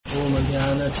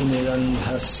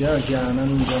Ajnana-timirandhasya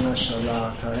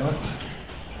jnananjana-shalakaya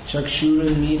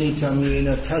Chakshuranmilitam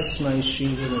yena tasmai Shri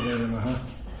Gurave Namaha.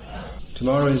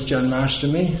 Tomorrow is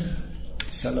Janmashtami,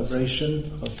 celebration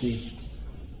of the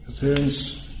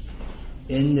appearance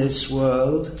in this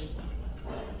world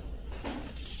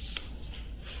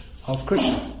of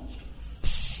Krishna.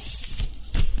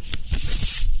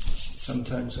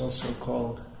 Sometimes also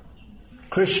called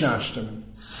Krishnashtami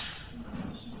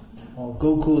or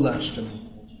Gokulashtami.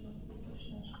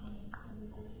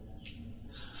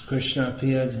 Krishna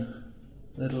appeared a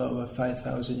little over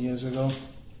 5,000 years ago.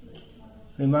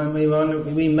 We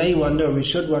may wonder, we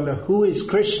should wonder, who is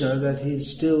Krishna that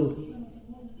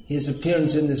his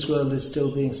appearance in this world is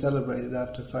still being celebrated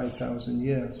after 5,000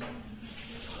 years.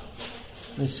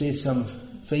 We see some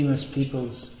famous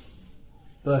people's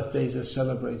birthdays are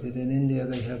celebrated. In India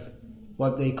they have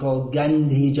what they call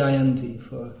Gandhi Jayanti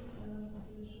for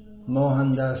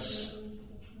Mohandas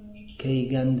K.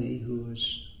 Gandhi, who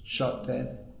was shot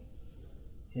dead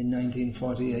in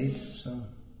 1948. So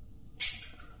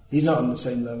he's not on the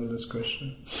same level as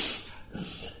Krishna.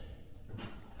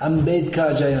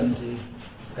 Ambedkar Jayanti.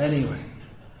 Anyway,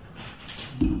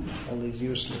 all these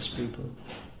useless people.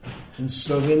 In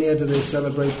Slovenia, do they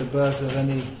celebrate the birth of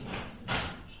any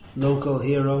local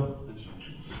hero?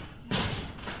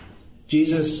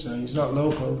 Jesus, he's not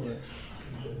local, but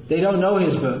they don't know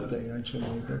his birthday actually,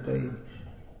 but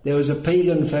there was a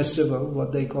pagan festival,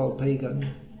 what they call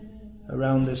pagan,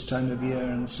 around this time of year,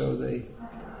 and so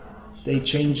they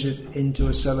changed it into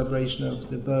a celebration of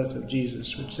the birth of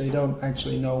Jesus, which they don't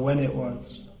actually know when it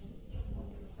was.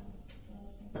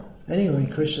 Anyway,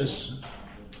 Krishna's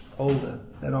older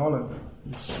than all of them.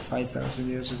 It's 5,000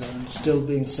 years ago and still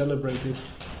being celebrated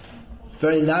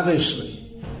very lavishly.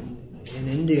 In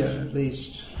India, at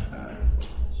least,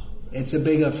 it's a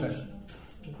big affair.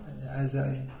 As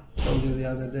I told you the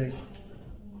other day,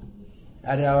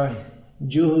 at our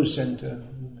Juhu center,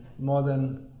 more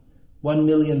than 1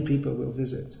 million people will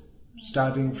visit,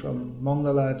 starting from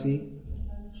Mangalarti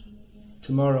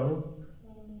tomorrow,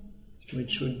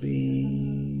 which would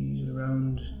be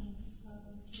around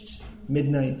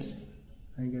midnight,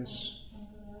 I guess,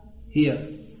 here,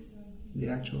 the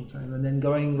actual time, and then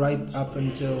going right up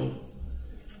until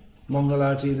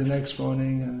Mangalarti the next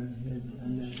morning, and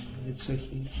then it's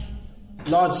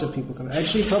lots of people come.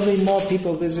 Actually, probably more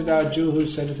people visit our Juhu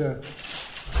center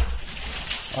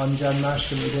on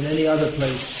Janmashtami than any other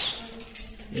place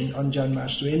on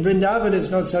Janmashtami. In Vrindavan, it's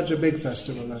not such a big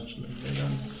festival, actually.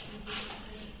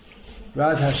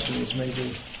 Radhashtami is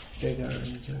maybe bigger,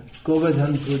 and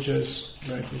Govardhan Puja is a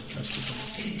very big festival.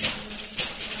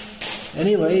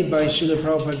 Anyway, by Srila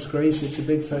Prabhupada's grace, it's a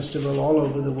big festival all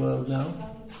over the world now.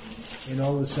 In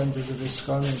all the centers of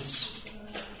ISKCON, it's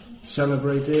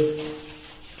celebrated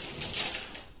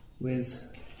with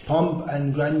pomp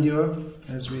and grandeur,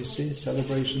 as we see.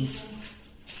 Celebrations,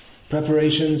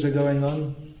 preparations are going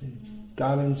on,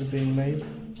 garlands are being made.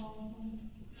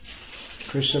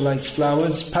 Krishna likes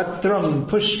flowers. Patram,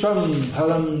 pushpam,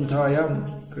 phalam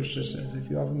tayam. Krishna says, if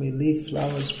you offer me leaf,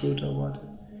 flowers, fruit or water,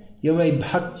 you may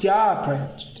bhaktya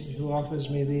prayachati. Who offers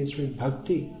me these with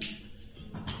bhakti,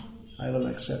 I will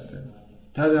accept them.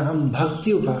 Tadaham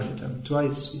bhakti upahitam.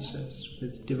 Twice he says,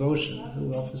 with devotion.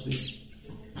 Who offers these?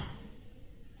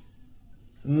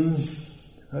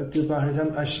 Bhakti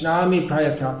upahitam ashnami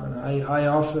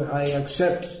prayatapana. I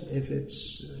accept if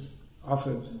it's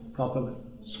offered properly.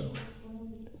 So,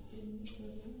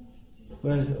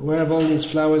 where have all these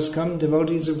flowers come?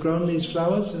 Devotees have grown these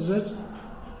flowers, is it?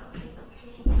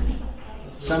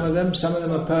 Some of them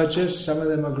are purchased, some of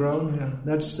them are grown. Yeah,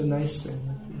 that's the nice thing.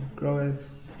 Grow it.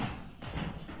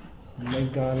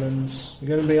 Make garlands. You're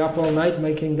going to be up all night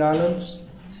making garlands?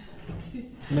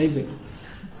 Maybe.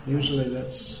 Usually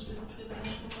that's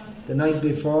the night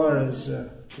before is the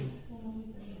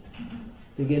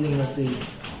beginning of the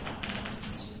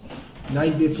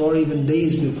night before, even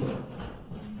days before.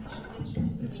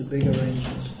 It's a big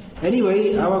arrangement.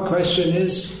 Anyway, our question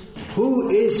is, who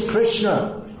is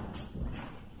Krishna?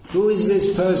 Who is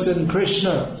this person,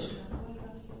 Krishna,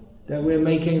 that we're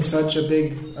making such a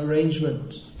big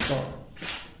arrangement for?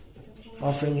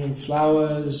 Offering him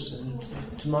flowers, and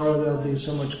tomorrow there'll be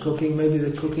so much cooking. Maybe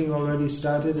the cooking already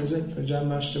started, is it, for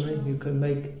Janmashtami? You can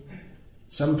make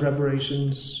some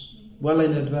preparations well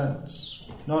in advance.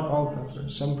 Not all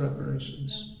preparations, some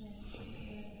preparations.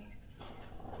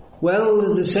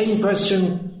 Well, the same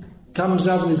question comes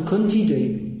up with Kunti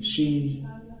Devi.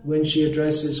 When she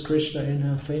addresses Krishna in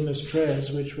her famous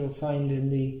prayers, which we'll find in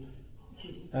the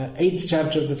 8th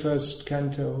chapter of the first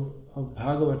canto of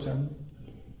Bhagavatam,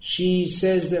 she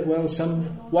says that,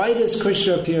 why does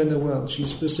Krishna appear in the world? She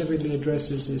specifically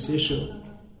addresses this issue.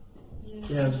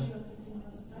 There are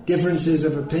differences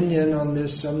of opinion on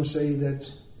this. Some say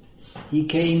that he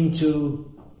came to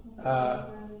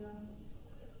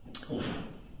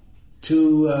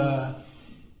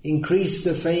increase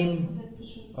the fame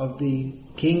of the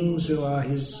kings who are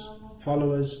his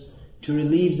followers, to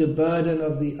relieve the burden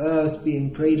of the earth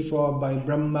being prayed for by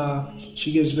Brahma.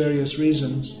 She gives various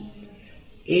reasons.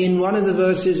 In one of the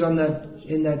verses in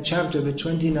that chapter, the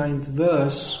 29th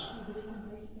verse,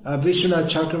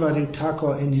 Vishwanath Chakravarti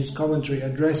Thakur in his commentary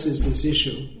addresses this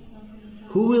issue.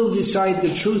 Who will decide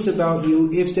the truth about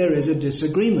you if there is a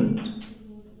disagreement?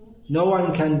 No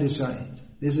one can decide.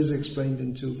 This is explained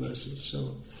in 2 verses.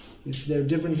 So, if there are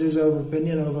differences of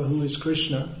opinion over who is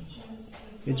Krishna,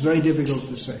 it's very difficult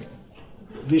to say.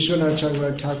 Vishwanath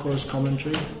Chakravarti Thakur's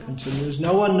commentary continues,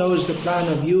 no one knows the plan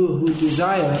of you who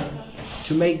desire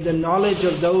to make the knowledge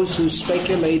of those who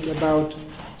speculate about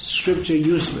scripture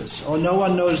useless, or no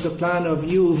one knows the plan of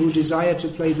you who desire to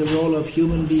play the role of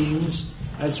human beings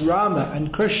as Rama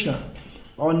and Krishna,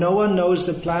 or no one knows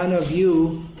the plan of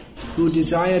you who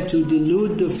desire to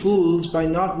delude the fools by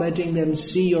not letting them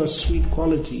see your sweet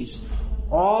qualities.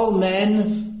 All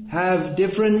men have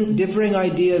differing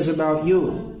ideas about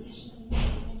you.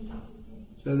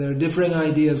 So there are differing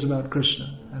ideas about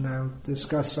Krishna, and I'll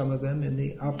discuss some of them in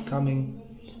the upcoming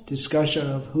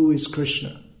discussion of who is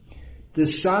Krishna. The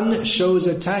sun shows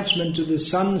attachment to the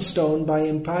sunstone by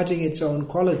imparting its own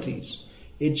qualities.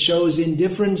 It shows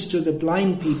indifference to the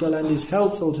blind people and is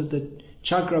helpful to the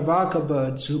Chakravaka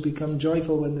birds who become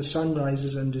joyful when the sun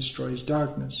rises and destroys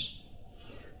darkness.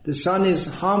 The sun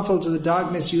is harmful to the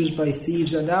darkness used by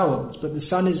thieves and owls, but the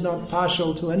sun is not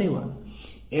partial to anyone.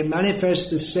 It manifests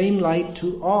the same light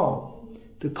to all.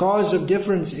 The cause of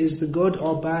difference is the good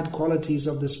or bad qualities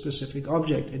of the specific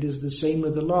object. It is the same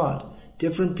with the Lord.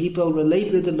 Different people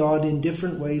relate with the Lord in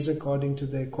different ways according to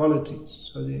their qualities.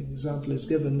 So the example is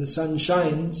given, the sun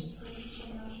shines,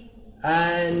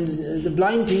 and the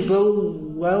blind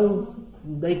people,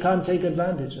 they can't take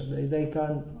advantage of it. They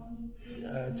can't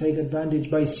take advantage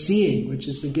by seeing, which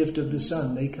is the gift of the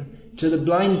sun. To the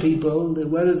blind people,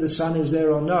 whether the sun is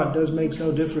there or not makes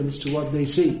no difference to what they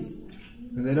see.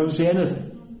 They don't see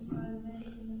anything.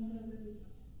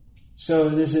 So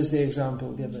this is the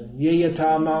example given.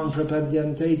 Yeyata mam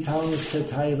prapadyante tangs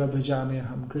tathaiva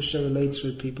bhajamyaham. Krishna relates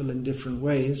with people in different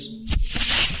ways.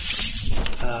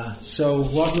 So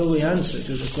what will we answer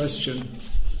to the question,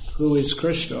 who is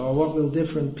Krishna? Or what will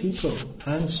different people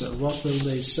answer? What will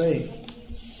they say?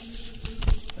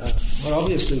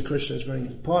 Obviously Krishna is very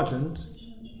important.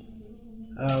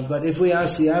 But if we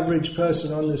ask the average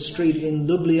person on the street in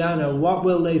Ljubljana, what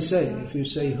will they say if you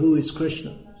say, who is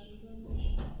Krishna?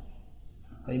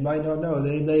 They might not know.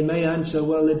 They may answer,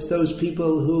 it's those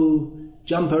people who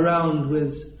jump around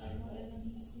with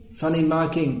funny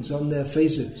markings on their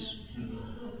faces.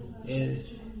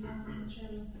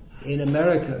 In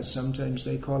America, sometimes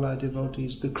they call our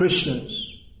devotees the Krishnas.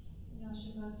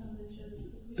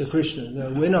 The Krishna.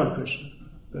 No, we're not Krishna.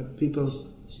 But people,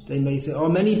 they may say, or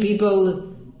many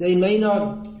people, they may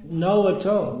not know at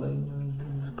all.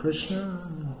 Krishna?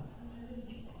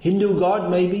 Hindu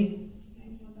God, maybe?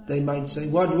 They might say.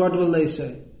 What will they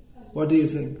say? What do you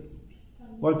think?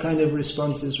 What kind of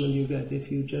responses will you get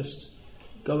if you just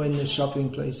go in the shopping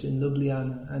place in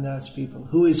Ljubljana and ask people,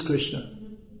 who is Krishna?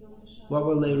 What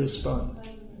will they respond?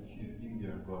 He's an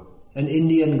Indian God. An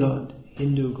Indian God,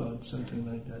 Hindu God, something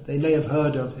like that. They may have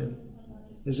heard of him.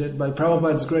 Is it by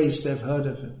Prabhupada's grace they've heard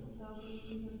of him?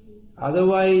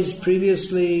 Otherwise,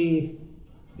 previously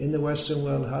in the Western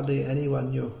world, hardly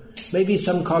anyone knew. Maybe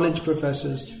some college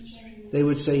professors, they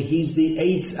would say he's the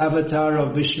 8th avatar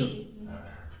of Vishnu.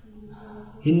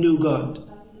 Hindu God.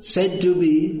 Said to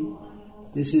be,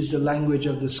 this is the language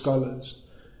of the scholars.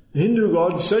 Hindu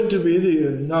God said to be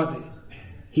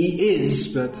he is,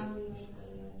 but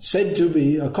said to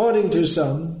be, according to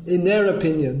some, in their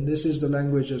opinion, this is the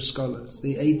language of scholars,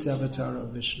 the 8th avatar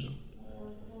of Vishnu.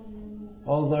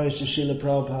 All glories to Srila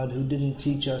Prabhupada, who didn't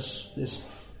teach us this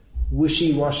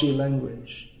wishy-washy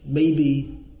language.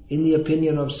 Maybe, in the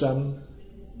opinion of some,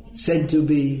 said to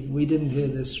be, we didn't hear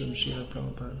this from Srila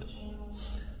Prabhupada.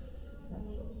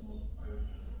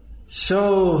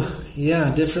 So,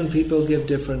 different people give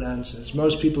different answers.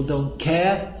 Most people don't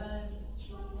care.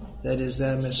 That is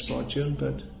their misfortune,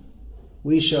 but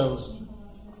we shall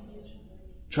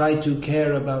try to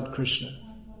care about Krishna.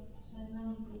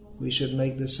 We should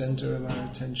make the center of our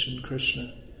attention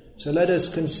Krishna. So let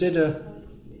us consider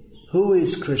who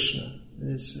is Krishna.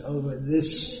 This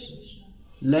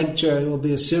lecture will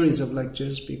be a series of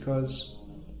lectures because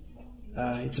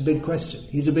It's a big question.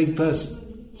 He's a big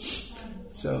person.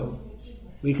 So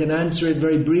we can answer it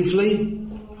very briefly,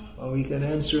 or we can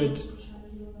answer it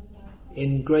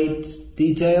in great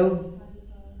detail.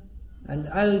 And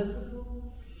I'll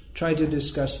try to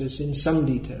discuss this in some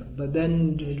detail, but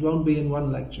then it won't be in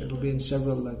one lecture, it'll be in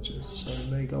several lectures. So it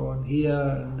may go on here,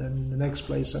 and then the next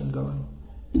place I'm going,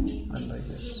 and like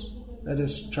this. Let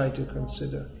us try to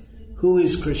consider, who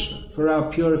is Krishna for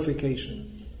our purification?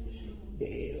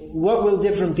 What will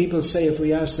different people say if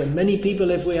we ask them? Many people,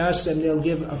 if we ask them, they'll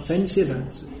give offensive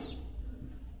answers.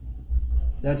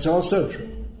 That's also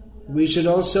true. We should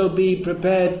also be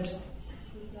prepared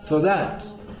for that,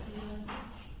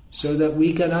 so that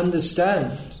we can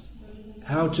understand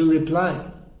how to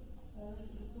reply.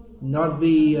 Not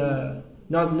be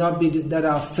that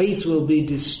our faith will be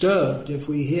disturbed if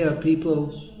we hear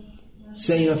people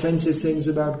saying offensive things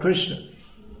about Krishna.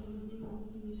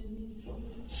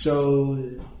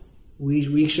 So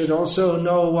we should also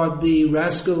know what the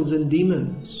rascals and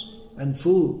demons and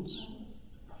fools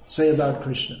say about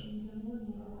Krishna.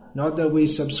 Not that we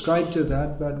subscribe to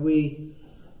that, but we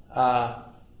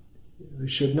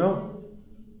should know.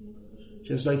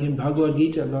 Just like in Bhagavad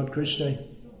Gita, Lord Krishna,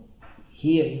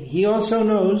 he also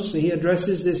knows, he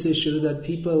addresses this issue that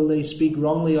people, they speak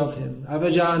wrongly of him.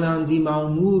 Avajananti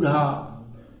maung mudha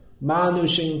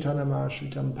manushing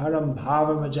tanamashritam param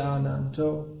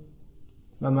bhavamajananto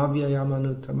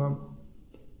mamavyayamanutamam.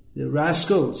 The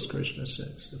rascals, Krishna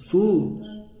says, the fools,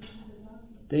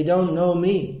 they don't know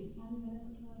me.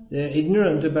 They're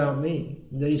ignorant about me.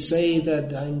 They say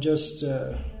that I'm just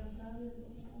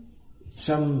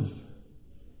some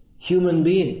human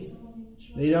being.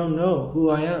 They don't know who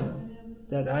I am,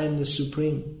 that I am the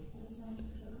Supreme.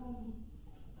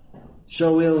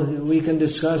 So we can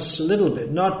discuss a little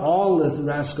bit, not all the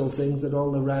rascal things that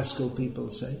all the rascal people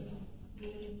say,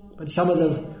 but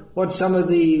what some of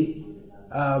the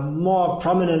more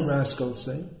prominent rascals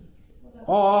say,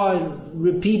 or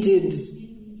repeated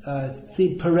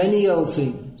perennial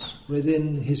themes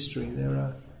within history. There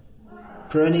are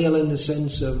perennial in the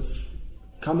sense of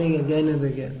coming again and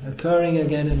again, occurring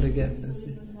again and again.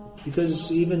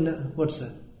 Because even, what's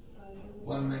that?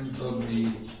 One man told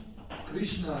me,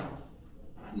 Krishna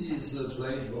is a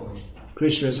playboy.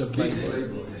 Krishna is a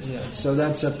playboy. Yeah, so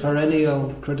that's a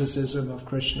perennial criticism of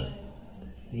Krishna.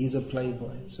 He's a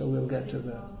playboy. So we'll get to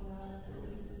that.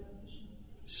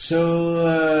 So,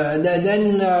 and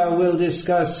then we'll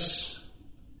discuss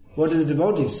what do the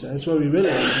devotees say. That's what we really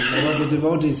want to know, what the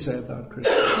devotees say about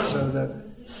Krishna. So that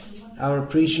our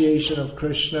appreciation of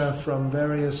Krishna from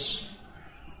various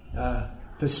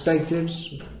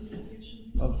perspectives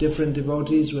of different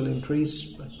devotees will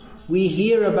increase. We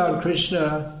hear about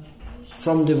Krishna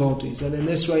from devotees, and in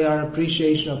this way our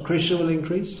appreciation of Krishna will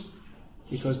increase,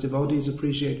 because devotees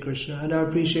appreciate Krishna, and our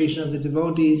appreciation of the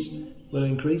devotees will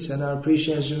increase, and our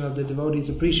appreciation of the devotees'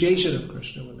 appreciation of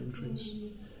Krishna will increase.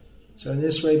 So in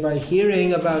this way, by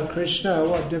hearing about Krishna,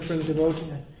 what different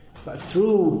devotees, but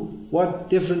through what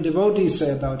different devotees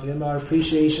say about him, our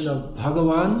appreciation of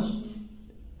Bhagavan,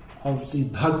 of the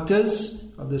bhaktas,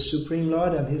 of the Supreme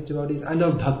Lord and his devotees, and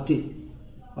of bhakti,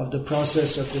 of the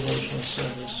process of devotional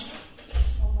service.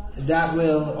 That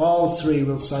will, all three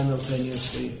will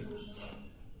simultaneously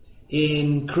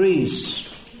increase.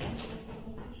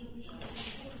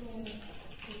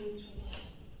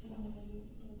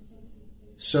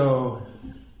 So,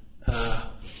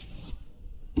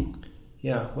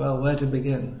 where to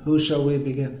begin? Who shall we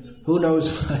begin? Who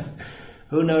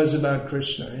knows about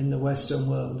Krishna in the Western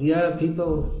world? Yeah,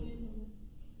 people,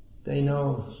 they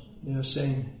know,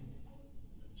 saying,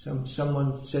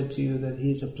 someone said to you that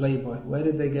he's a playboy. Where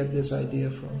did they get this idea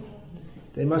from?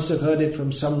 They must have heard it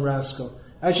from some rascal.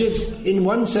 Actually, in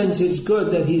one sense it's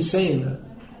good that he's saying that.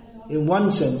 In one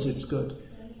sense it's good.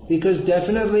 Because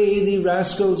definitely the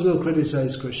rascals will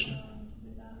criticize Krishna.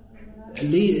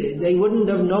 They wouldn't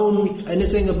have known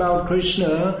anything about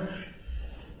Krishna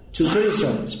to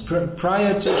criticize.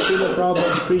 Prior to Srila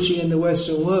Prabhupada's preaching in the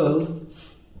Western world,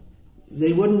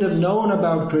 they wouldn't have known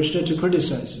about Krishna to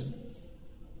criticize him.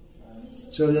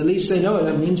 So at least they know it.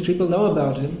 That means people know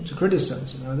about him to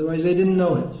criticize him. Otherwise they didn't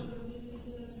know him.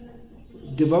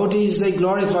 Devotees, they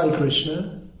glorify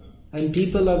Krishna. And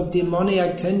people of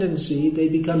demoniac tendency, they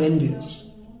become envious.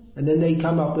 And then they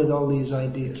come up with all these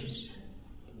ideas.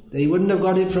 They wouldn't have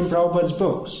got it from Prabhupada's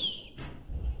books.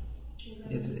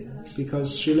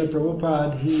 Because Srila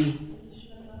Prabhupada, he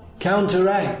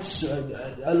counteracts,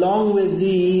 along with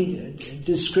the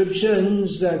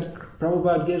descriptions that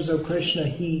Prabhupada gives of Krishna,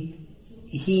 he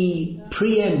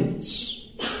preempts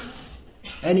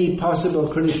any possible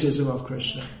criticism of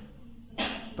Krishna.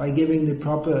 by giving the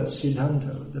proper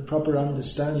siddhanta, the proper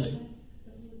understanding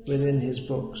within his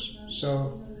books.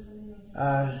 So,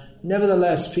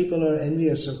 nevertheless, people are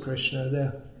envious of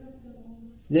Krishna.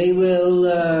 They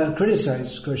will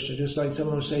criticize Krishna, just like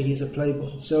someone will say he's a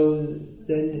playboy. So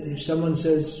then if someone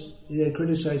says they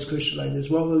criticize Krishna like this,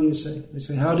 what will you say? They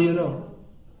say, how do you know?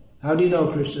 How do you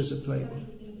know Krishna's a playboy?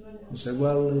 You say,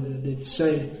 well, they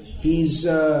say he's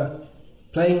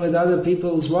playing with other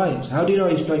people's wives. How do you know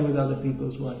he's playing with other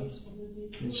people's wives?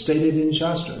 It's stated in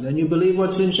Shastra. Then you believe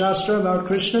what's in Shastra about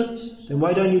Krishna? Then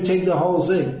why don't you take the whole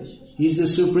thing? He's the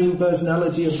Supreme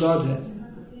Personality of Godhead.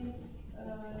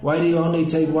 Why do you only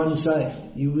take one side?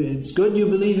 It's good you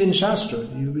believe in Shastra.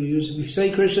 If you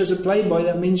say Krishna's a playboy,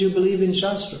 that means you believe in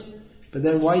Shastra. But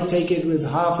then why take it with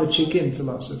half a chicken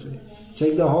philosophy?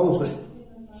 Take the whole thing.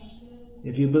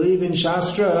 If you believe in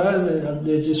Shastra,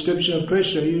 the description of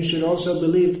Krishna, you should also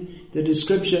believe the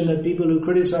description that people who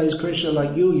criticize Krishna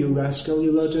like you rascal,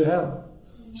 you go to hell.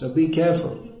 So be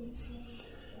careful.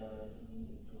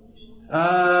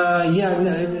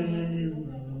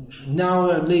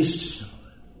 Now at least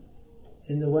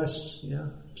in the West,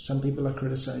 some people are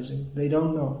criticizing. They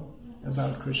don't know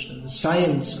about Krishna, the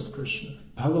science of Krishna.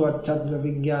 Bhagavat Tattva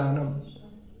Vijnanam.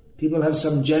 People have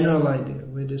some general idea.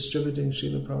 We're distributing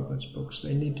Srila Prabhupada's books.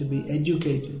 They need to be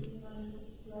educated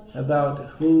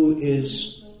about who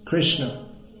is Krishna.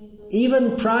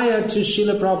 Even prior to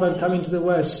Srila Prabhupada coming to the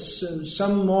West,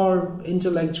 some more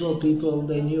intellectual people,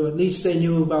 they knew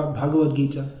about Bhagavad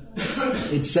Gita.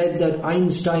 It said that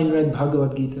Einstein read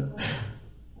Bhagavad Gita.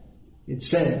 It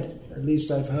said, at least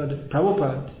I've heard it.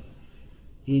 Prabhupada,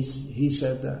 he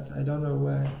said that. I don't know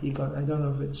where he got, I don't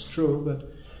know if it's true, but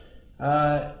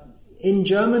in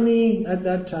Germany, at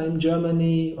that time,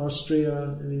 Germany,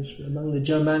 Austria, at least among the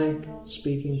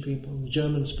Germanic-speaking people,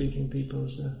 German-speaking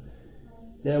peoples,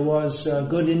 there was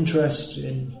good interest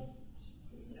in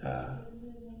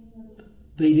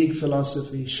Vedic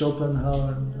philosophy,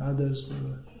 Schopenhauer and others,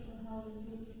 another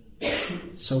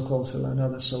so-called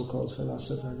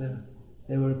philosopher there.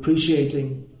 They were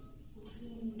appreciating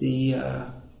the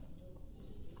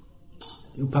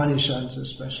Upanishads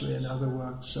especially and other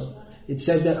works. So it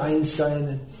said that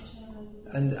Einstein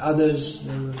and others,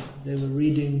 they were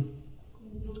reading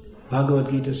Bhagavad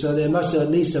Gita, so they must at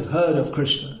least have heard of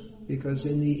Krishna, because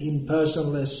in the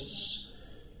impersonalists'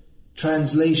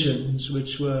 translations,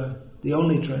 which were the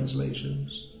only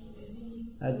translations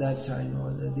at that time,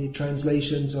 or the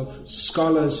translations of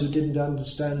scholars who didn't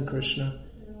understand Krishna,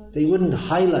 they wouldn't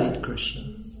highlight Krishna.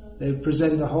 They would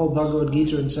present the whole Bhagavad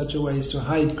Gita in such a way as to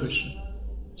hide Krishna.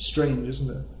 Strange, isn't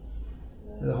it?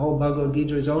 The whole Bhagavad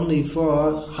Gita is only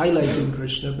for highlighting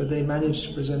Krishna, but they managed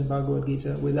to present Bhagavad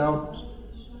Gita without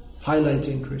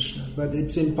highlighting Krishna. But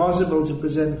it's impossible to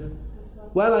present...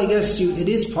 Well, I guess it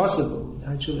is possible,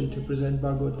 actually, to present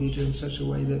Bhagavad Gita in such a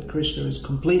way that Krishna is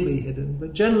completely hidden.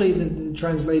 But generally, the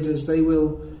translators, they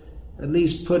will at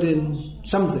least put in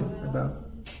something about...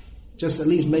 Just at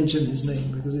least mention his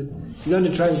name, because if you're going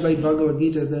to translate Bhagavad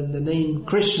Gita, then the name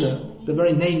Krishna, the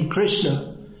very name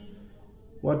Krishna,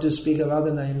 what to speak of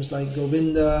other names like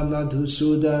Govinda,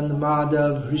 Madhusudan,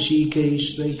 Madhav,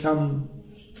 Hrishikesh, they come,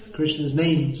 Krishna's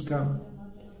names come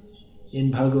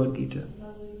in Bhagavad Gita.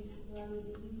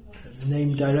 The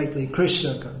name directly,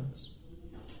 Krishna, comes.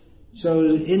 So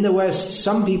in the West,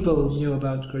 some people knew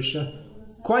about Krishna,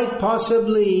 quite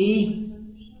possibly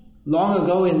long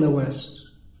ago in the West.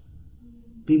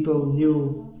 People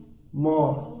knew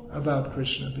more about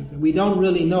Krishna. We don't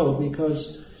really know,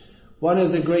 because one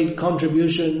of the great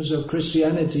contributions of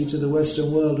Christianity to the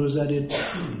Western world was that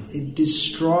it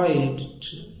destroyed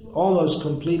almost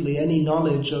completely any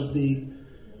knowledge of the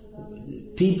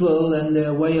people and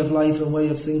their way of life and way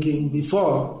of thinking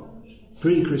before,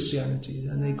 pre-Christianity.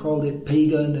 And they called it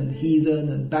pagan and heathen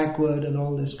and backward and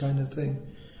all this kind of thing.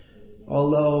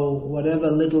 Although whatever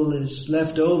little is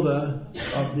left over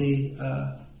of the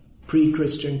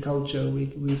pre-Christian culture,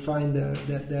 we find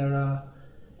that there are...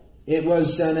 It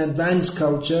was an advanced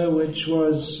culture, which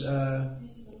was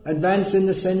advanced in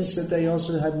the sense that they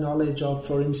also had knowledge of,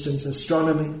 for instance,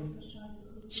 astronomy.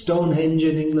 Stonehenge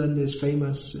in England is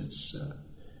famous. It's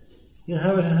you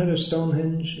haven't heard of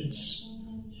Stonehenge? It's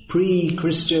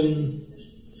pre-Christian.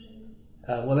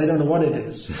 Well, I don't know what it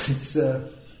is. It's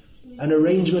an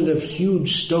arrangement of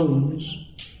huge stones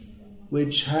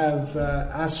which have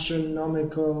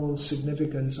astronomical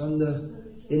significance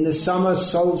in the summer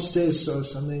solstice or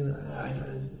something.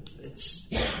 It's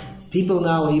people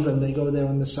now even they go there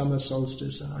on the summer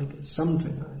solstice.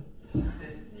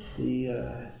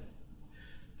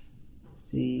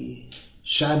 The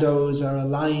shadows are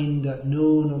aligned at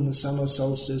noon on the summer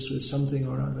solstice with something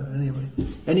or other.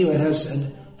 Anyway, it has,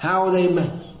 and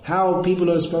how people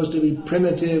who are supposed to be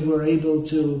primitive were able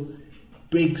to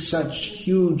bring such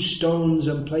huge stones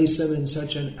and place them in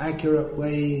such an accurate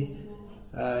way.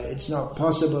 It's not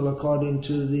possible according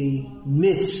to the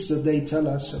myths that they tell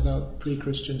us about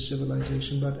pre-Christian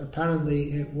civilization, but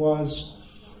apparently it was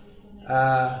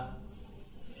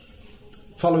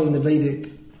following the Vedic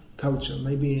culture,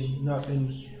 maybe not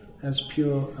in as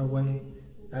pure a way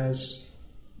as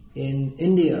in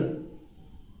India,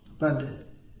 but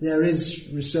there is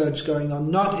research going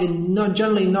on,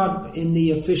 generally not in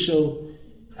the official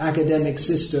academic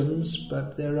systems,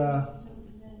 but there are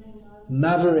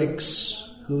mavericks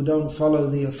who don't follow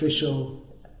the official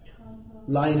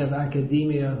line of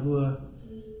academia who are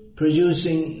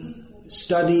producing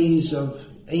studies of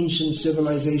ancient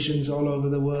civilizations all over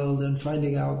the world and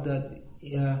finding out that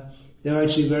they're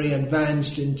actually very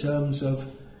advanced in terms of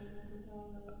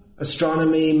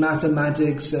astronomy,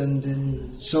 mathematics, and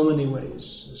in so many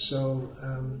ways. So,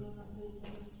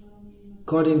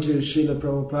 according to Srila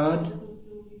Prabhupada,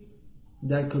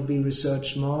 that could be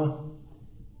researched more.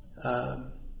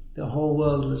 The whole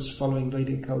world was following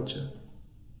Vedic culture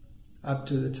up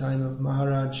to the time of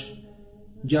Maharaj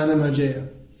Janamajaya,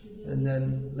 and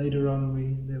then later on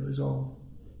there was all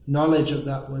knowledge of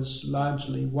that was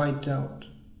largely wiped out.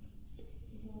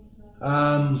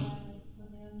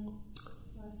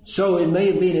 So it may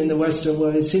have been in the Western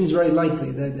world. It seems very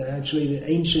likely that actually the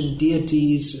ancient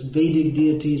deities, Vedic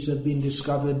deities, have been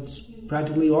discovered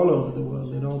practically all over the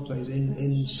world, in all places.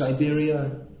 In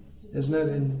Siberia, isn't it?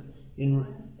 In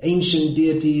ancient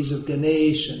deities of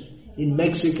Ganesh, and in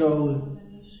Mexico,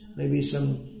 maybe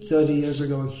some 30 years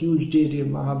ago, a huge deity of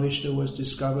Mahavishnu was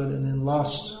discovered and then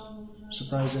lost,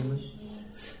 surprisingly.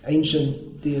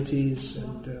 Ancient deities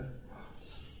and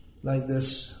like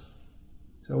this.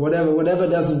 So whatever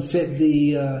doesn't fit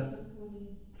the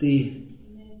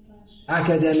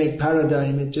academic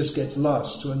paradigm, it just gets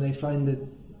lost when they find the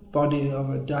body of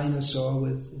a dinosaur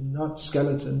with not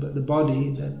skeleton but the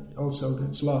body, that also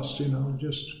gets lost.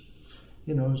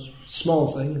 Small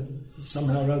thing.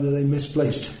 Somehow or other they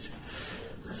misplaced it.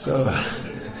 So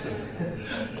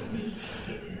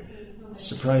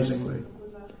surprisingly.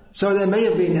 So there may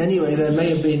have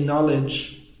been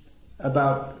knowledge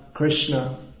about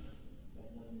Krishna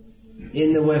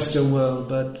in the Western world,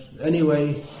 but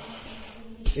anyway,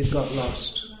 it got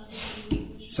lost.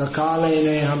 Sakale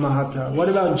neha mahata. What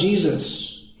about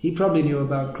Jesus? He probably knew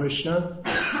about Krishna.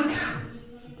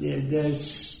 There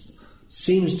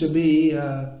seems to be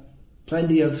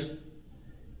plenty of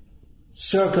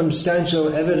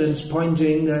circumstantial evidence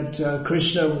pointing that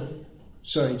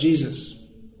Jesus.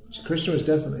 Krishna was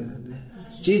definitely in India.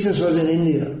 Jesus was in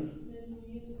India.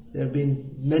 There have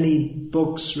been many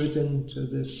books written to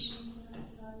this,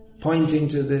 pointing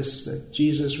to this, that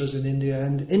Jesus was in India.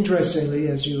 And interestingly,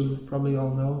 as you probably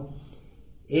all know,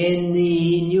 in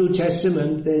the New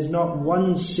Testament, there's not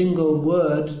one single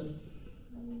word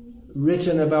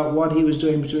written about what he was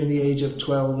doing between the age of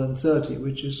 12 and 30,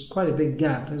 which is quite a big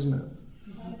gap, isn't it,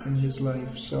 in his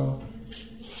life. So,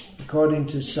 according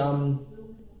to some,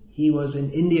 he was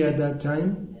in India at that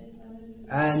time,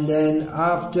 and then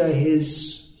after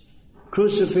his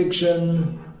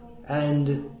crucifixion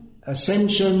and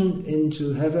ascension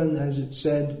into heaven, as it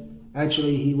said,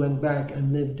 actually he went back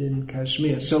and lived in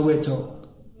Kashmir. So we're told.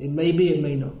 It may be, it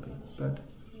may not be, but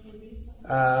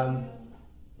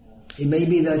it may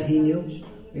be that he knew.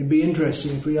 It'd be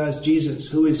interesting if we asked Jesus,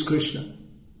 who is Krishna?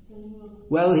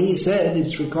 Well, he said,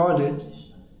 it's recorded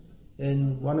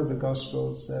in one of the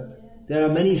Gospels, that there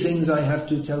are many things I have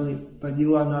to tell you, but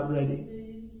you are not ready.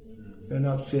 You're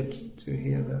not fit to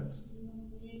hear that.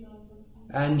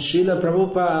 And Srila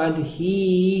Prabhupada,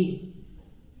 he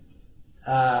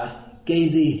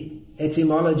gave the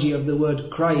etymology of the word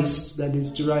Christ that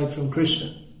is derived from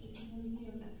Krishna.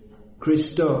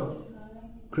 Christo,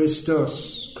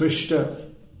 Christos,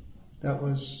 Krishna. That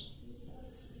was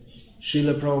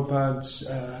Srila Prabhupada's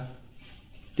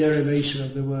derivation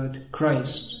of the word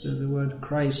Christ. The word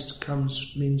Christ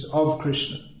means of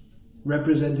Krishna,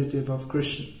 representative of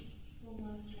Krishna.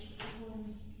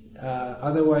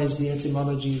 Otherwise, the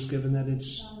etymology is given that it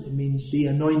means the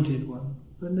anointed one.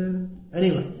 But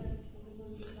anyway,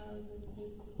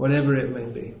 whatever it may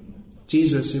be.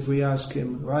 Jesus, if we ask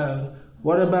him,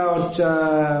 what about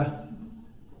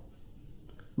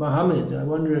Muhammad? I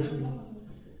wonder if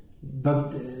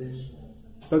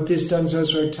Bhaktistan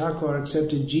Saraswati Thakur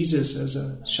accepted Jesus as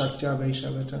a Shaktya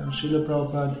Vaishnavata. Srila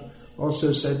Prabhupada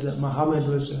also said that Muhammad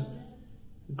was a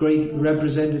great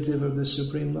representative of the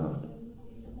Supreme Lord.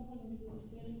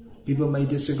 People may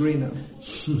disagree now.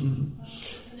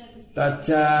 But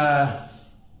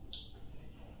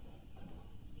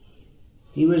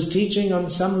he was teaching on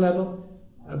some level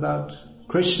about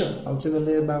Krishna,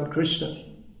 ultimately about Krishna.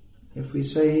 If we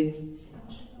say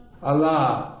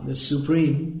Allah, the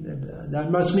Supreme,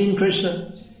 that must mean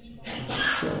Krishna.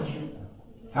 So,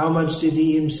 how much did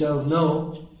he himself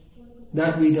know?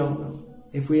 That we don't know.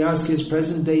 If we ask his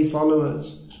present day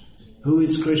followers, who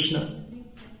is Krishna?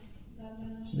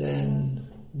 Then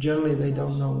generally they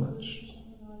don't know much.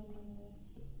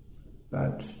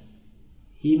 But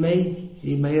he may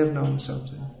have known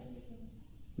something.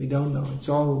 We don't know. It's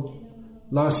all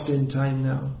lost in time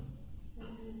now.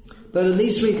 But at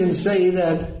least we can say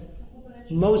that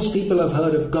most people have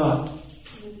heard of God.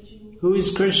 Who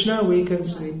is Krishna? We can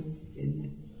say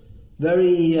in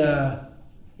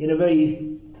a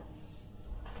very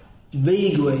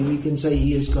vague way, we can say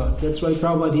he is God. That's why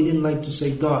Prabhupada, he didn't like to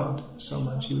say God so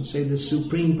much. He would say the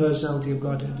Supreme Personality of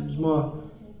Godhead. It was more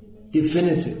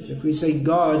definitive. If we say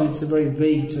God, it's a very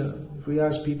vague term. If we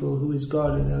ask people who is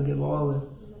God, and they'll give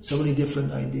so many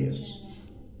different ideas.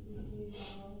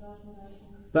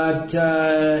 But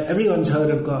everyone's heard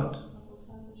of God.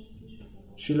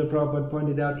 Srila Prabhupada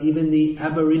pointed out, even the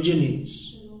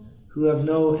Aborigines, who have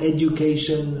no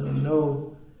education or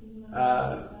no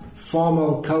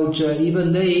formal culture,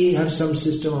 even they have some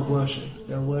system of worship.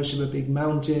 They'll worship a big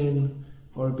mountain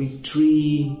or a big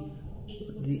tree,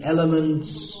 the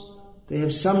elements. They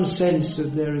have some sense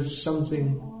that there is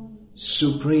something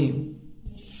supreme.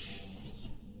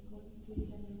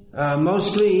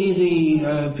 Mostly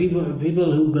the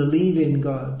people who believe in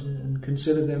God and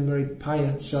consider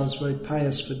themselves very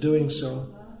pious for doing so,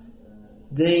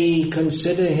 they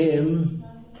consider him,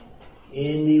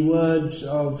 in the words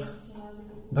of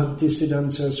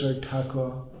Bhaktisiddhanta Saraswati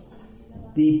Thakur,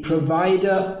 the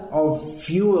provider of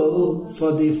fuel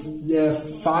for their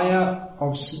fire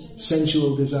of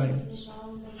sensual desires.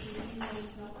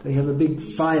 They have a big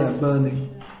fire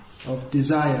burning of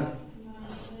desire,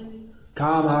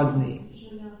 Kamagni.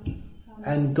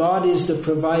 And God is the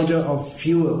provider of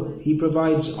fuel. He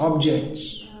provides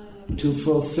objects to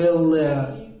fulfill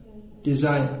their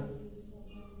desire.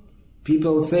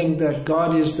 People think that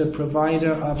God is the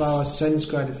provider of our sense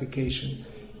gratification.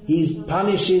 He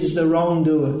punishes the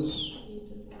wrongdoers.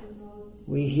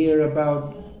 We hear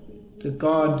about the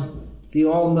God, the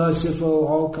all-merciful,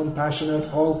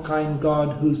 all-compassionate, all-kind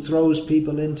God who throws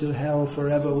people into hell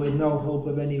forever with no hope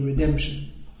of any redemption.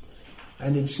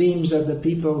 And it seems that the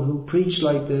people who preach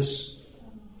like this,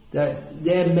 that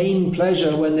their main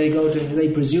pleasure when they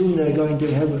presume they're going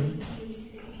to heaven,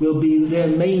 their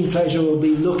main pleasure will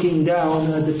be looking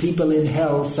down at the people in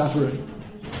hell suffering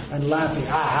and laughing,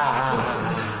 ha ha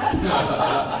ha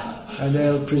ha. And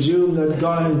they'll presume that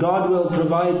God will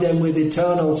provide them with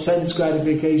eternal sense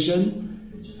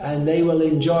gratification, and they will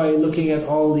enjoy looking at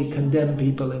all the condemned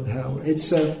people in hell.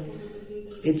 It's a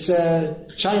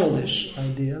childish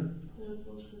idea.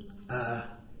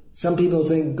 Some people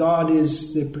think God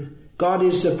is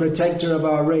the protector of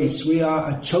our race.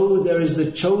 There is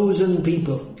the chosen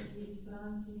people,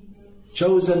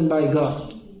 chosen by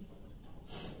God.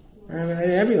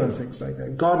 And everyone thinks like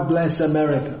that. God bless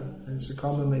America. It's a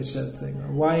commonly said thing.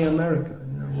 Why America?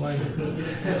 Why?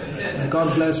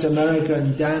 God bless America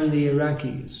and damn the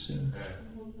Iraqis.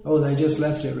 Oh, they just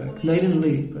left Iraq. They didn't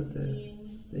leave, but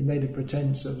they made a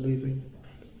pretense of leaving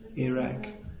Iraq.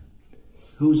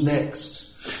 Who's next?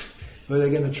 Who are they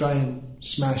going to try and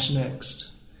smash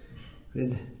next?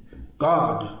 With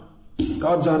God.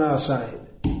 God's on our side.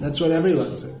 That's what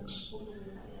everyone thinks.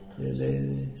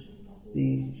 The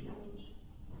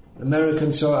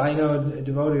American, so I know a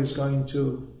devotee is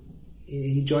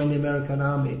he joined the American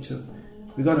army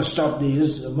we got to stop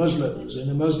these Muslims, and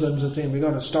the Muslims are thinking, we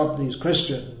got to stop these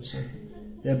Christians.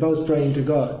 And they're both praying to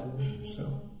God.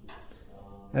 So,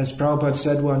 as Prabhupada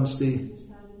said once,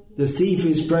 the thief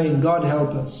is praying, God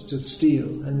help us to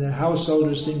steal, and the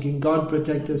householder is thinking, God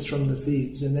protect us from the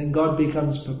thieves, and then God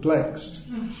becomes perplexed.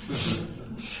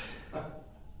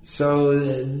 So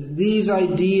these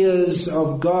ideas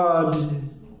of God,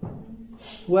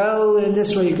 well, in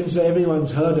this way you can say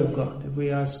everyone's heard of God. If we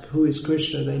ask who is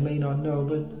Krishna, they may not know,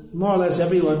 but more or less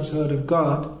everyone's heard of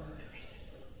God.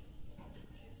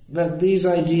 But these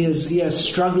ideas,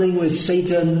 struggling with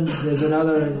Satan, there's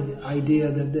another idea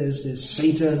that there's this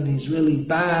Satan, he's really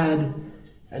bad,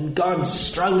 and God's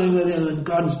struggling with him, and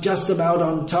God's just about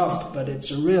on top, but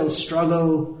it's a real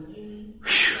struggle.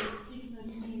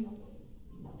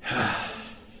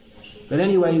 But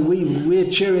anyway, we're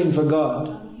cheering for God,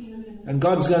 and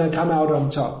God's going to come out on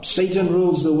top. Satan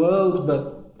rules the world,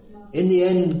 but in the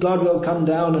end God will come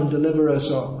down and deliver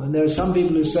us all. And there are some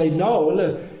people who say, no,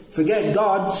 look, forget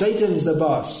God, Satan's the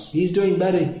boss. He's doing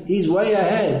better, he's way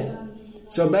ahead.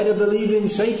 So better believe in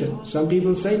Satan. Some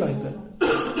people say like that.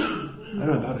 I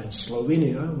don't know, in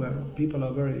Slovenia, where people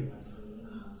are very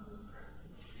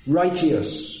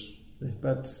righteous,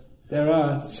 but there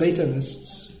are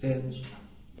Satanists in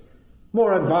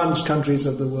more advanced countries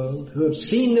of the world who have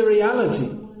seen the reality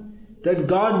that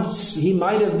God, he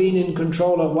might have been in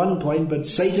control at one point, but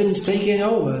Satan's taking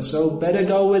over. So better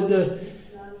go with the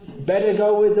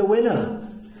winner.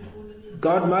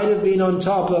 God might have been on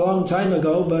top a long time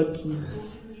ago, but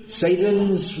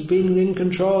Satan's been in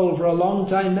control for a long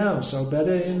time now. So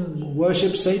better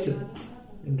worship Satan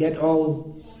and get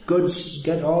all goods,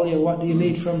 get all what you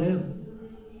need from him.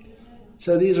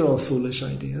 So these are all foolish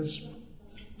ideas.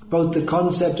 Both the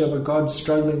concept of a God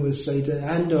struggling with Satan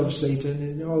and of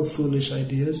Satan are all foolish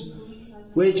ideas,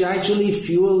 which actually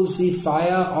fuels the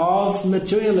fire of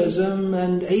materialism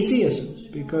and atheism.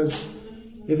 Because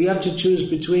if you have to choose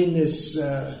between this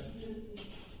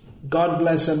God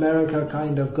bless America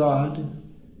kind of God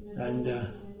and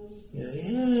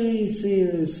you see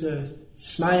this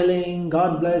smiling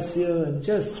God bless you, and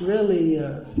just really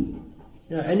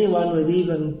anyone with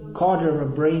even quarter of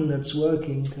a brain that's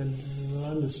working can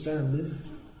understand it.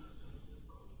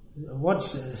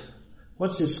 What's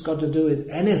this got to do with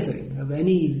anything of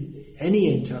any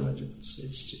intelligence?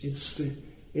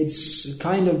 It's a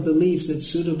kind of belief that's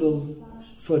suitable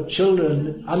for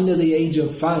children under the age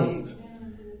of 5.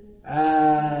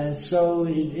 So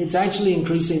it's actually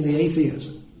increasing the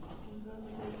atheism.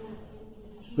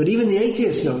 But even the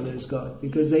atheists know there's God,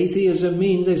 because atheism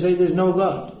means they say there's no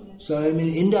God. So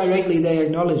indirectly they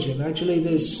acknowledge him. Actually,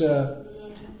 there's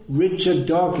Richard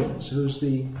Dawkins, who's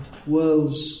the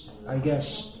world's, I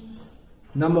guess,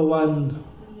 number one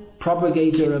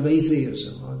propagator of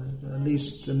atheism, or at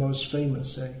least the most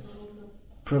famous,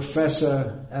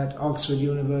 professor at Oxford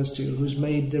University, who's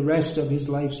made the rest of his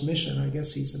life's mission. I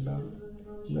guess he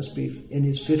must be in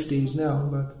his 50s now,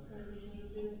 but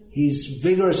he's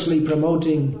vigorously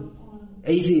promoting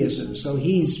atheism. So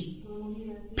he's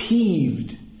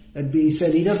peeved. And he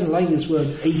said he doesn't like this word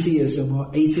atheism or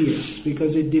atheist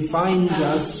because it defines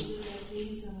us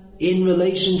in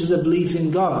relation to the belief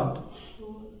in God.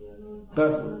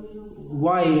 But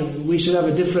why we should have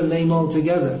a different name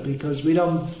altogether? Because we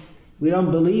don't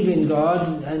believe in God,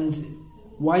 and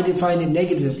why define it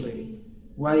negatively?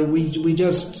 Why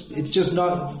it's just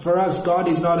not, for us, God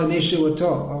is not an issue at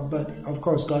all. But of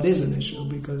course God is an issue,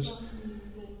 because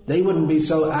they wouldn't be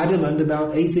so adamant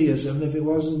about atheism if it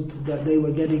wasn't that they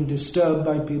were getting disturbed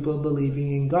by people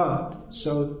believing in God.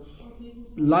 So,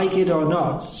 like it or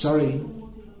not, sorry,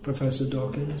 Professor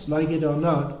Dawkins, like it or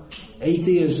not,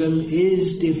 atheism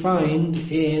is defined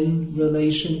in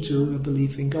relation to a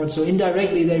belief in God. So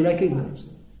indirectly they recognize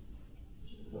it.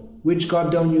 Which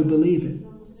God don't you believe in?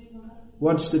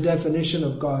 What's the definition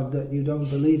of God that you don't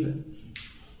believe in?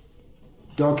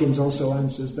 Dawkins also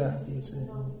answers that.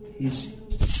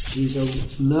 He's a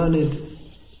learned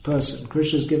person.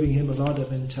 Krishna's giving him a lot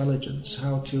of intelligence,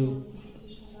 how to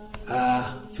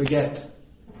forget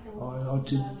or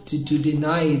to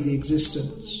deny the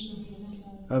existence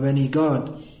of any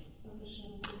God.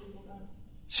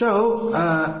 So,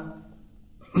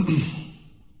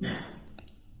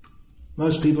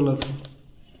 most people have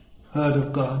heard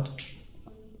of God,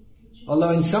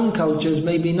 although in some cultures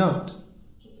maybe not.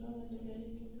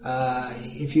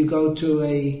 If you go to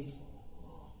a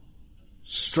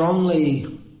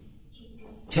strongly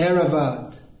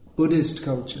Theravada Buddhist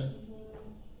culture,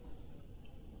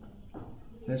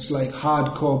 that's like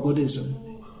hardcore Buddhism,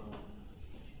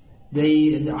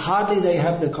 they hardly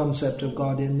have the concept of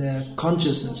God in their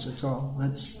consciousness at all.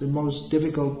 That's the most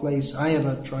difficult place I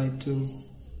ever tried to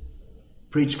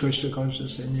preach Krishna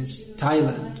consciousness in, is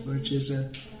Thailand, which is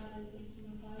a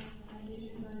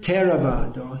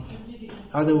Theravada, or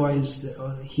otherwise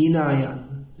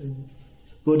Hinayan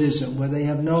Buddhism, where they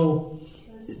have no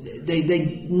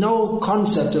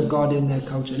concept of God in their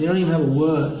culture. They don't even have a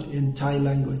word in Thai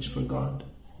language for God.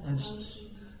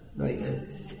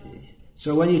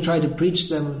 So when you try to preach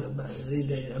them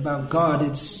about God,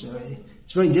 it's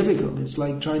very difficult. It's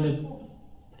like trying to,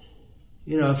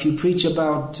 if you preach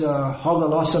about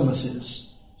hogolosamuses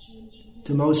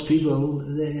to most people,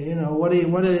 what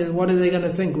are they going to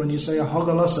think when you say a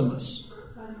hogolosamus?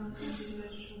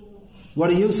 What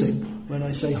do you think when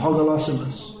I say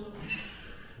hogolosamus?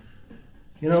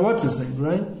 You know what to think,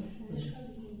 right?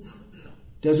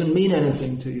 Doesn't mean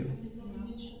anything to you.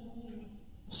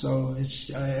 So it's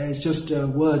just a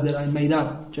word that I made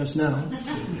up just now.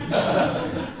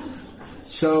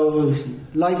 So,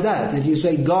 like that, if you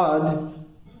say God,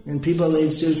 and people,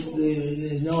 it's just,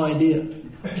 there's no idea.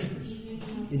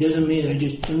 It doesn't mean they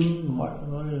just,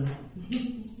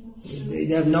 they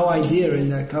have no idea in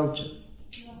their culture.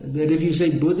 But if you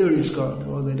say Buddha is God,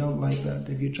 oh, they don't like that.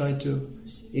 If you try to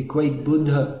equate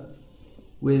Buddha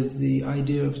with the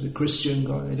idea of the Christian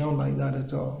God, they don't like that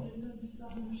at all.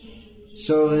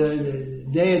 So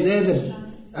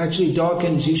actually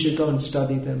Dawkins, you should go and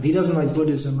study them. He doesn't like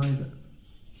Buddhism either.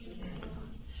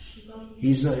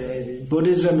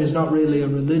 Buddhism is not really a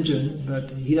religion,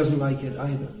 but he doesn't like it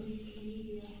either.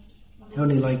 He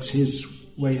only likes his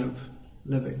way of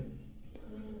living.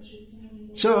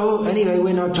 So, anyway,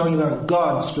 we're not talking about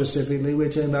God specifically,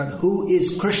 we're talking about who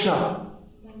is Krishna.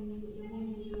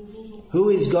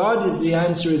 Who is God? The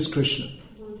answer is Krishna.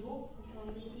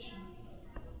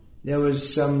 There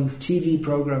was some TV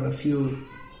program a few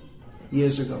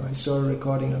years ago, I saw a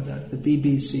recording of that, the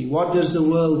BBC. What does the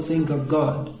world think of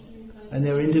God? And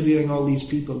they were interviewing all these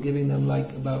people, giving them like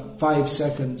about 5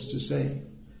 seconds to say.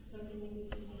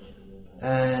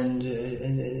 And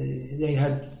they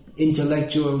had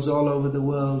intellectuals all over the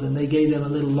world, and they gave them a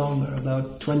little longer,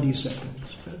 about 20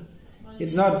 seconds.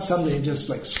 It's not something just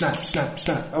like snap, snap,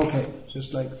 snap. Okay,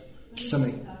 just like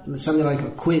something like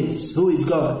a quiz. Who is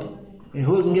God? And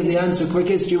who can give the answer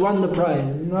quickest? You won the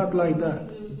prize. Not like that.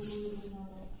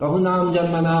 Bahunam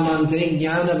janmanamante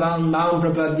jnanavam mam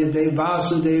prapadyate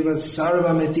vasudeva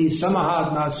sarvamiti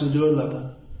samahatma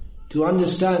sudurlabha. To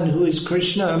understand who is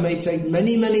Krishna may take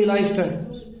many, many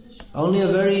lifetimes. Only a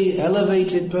very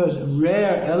elevated person,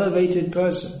 rare elevated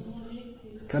person,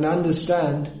 can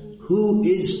understand who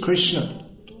is Krishna.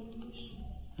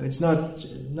 It's not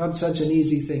such an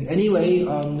easy thing. Anyway,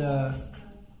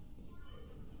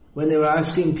 when they were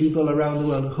asking people around the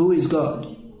world, who is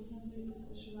God?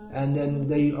 And then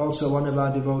one of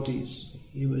our devotees,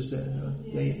 he was there.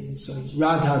 So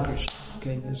Radha Krishna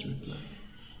came as reply.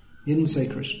 He didn't say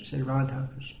Krishna, he said Radha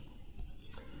Krishna.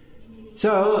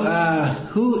 So,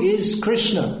 who is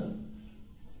Krishna?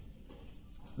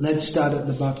 Let's start at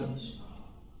the bottom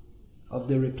of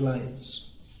the replies.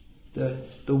 The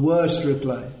worst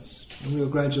replies. And we'll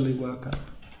gradually work up.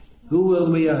 Who will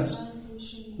we ask?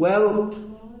 Well,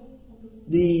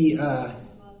 the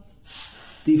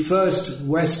first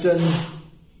Western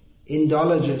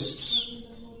Indologists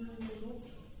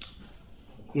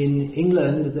in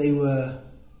England,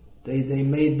 they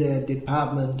made their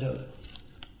department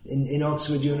in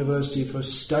Oxford University for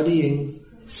studying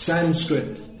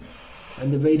Sanskrit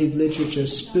and the Vedic literature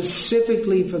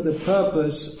specifically for the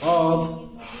purpose of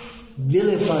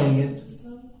vilifying it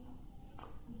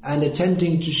and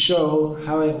attempting to show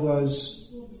how it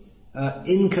was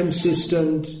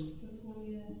inconsistent,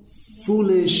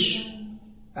 foolish,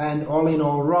 and all in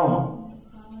all wrong,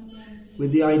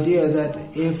 with the idea that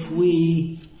if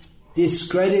we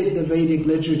discredit the Vedic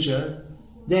literature,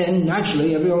 then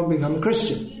naturally everyone will become a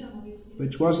Christian,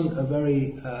 which wasn't a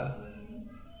very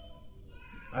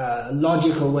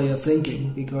logical way of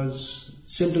thinking, because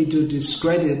simply to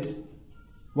discredit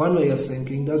one way of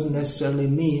thinking doesn't necessarily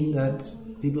mean that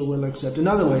people will accept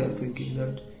another way of thinking.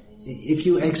 That if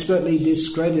you expertly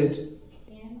discredit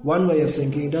one way of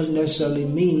thinking, it doesn't necessarily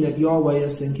mean that your way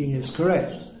of thinking is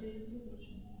correct.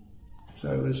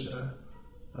 So it was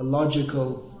a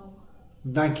logical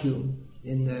vacuum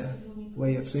in their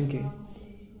way of thinking.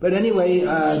 But anyway,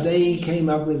 they came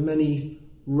up with many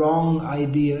wrong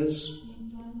ideas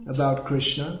about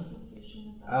Krishna.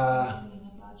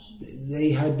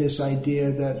 They had this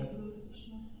idea that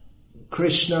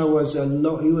Krishna was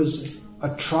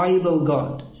a tribal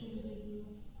god,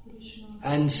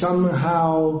 and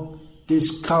somehow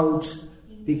this cult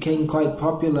became quite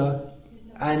popular,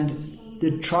 and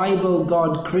the tribal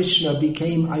god Krishna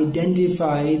became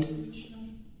identified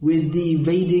with the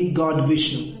Vedic god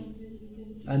Vishnu,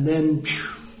 and then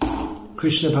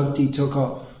Krishna Bhakti took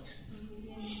off.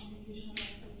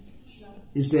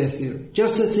 Is their theory.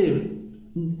 Just a theory.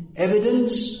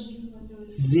 Evidence,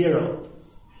 zero.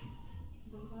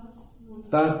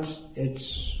 But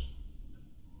it's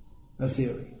a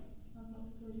theory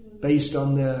based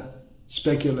on their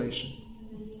speculation.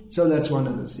 So that's one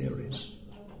of the theories.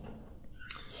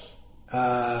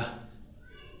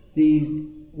 The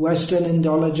Western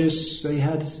Indologists, they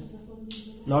had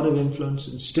a lot of influence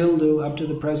and still do up to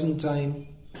the present time.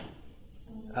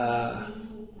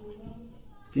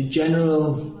 The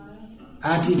general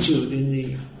attitude in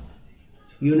the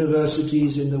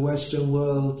universities in the Western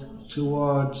world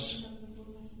towards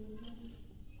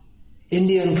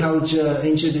Indian culture,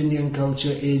 ancient Indian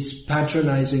culture, is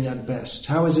patronizing at best.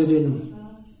 How is it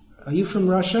are you from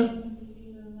Russia?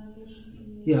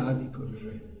 Yeah,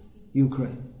 Adipur.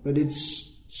 Ukraine. But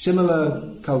it's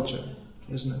similar culture,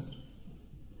 isn't it?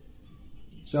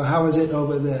 So how is it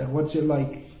over there? What's it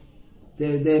like?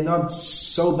 They're not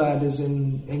so bad as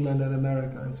in England and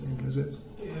America, I think, is it?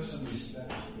 They have some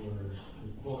respect for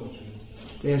the poetry.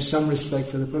 They have some respect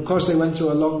for it. Of course, they went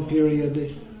through a long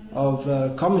period of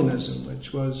communism,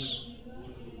 which was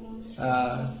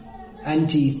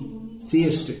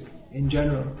anti-theistic in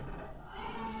general.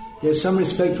 There's some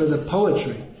respect for the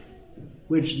poetry,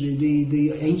 which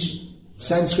the ancient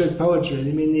Sanskrit poetry,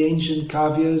 I mean the ancient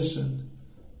kavyas and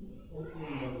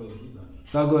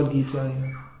Bhagavad Gita. Yeah.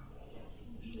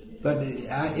 But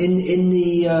in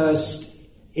the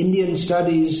Indian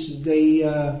studies, they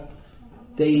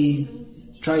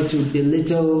try to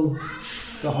belittle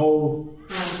the whole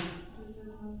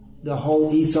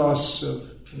ethos of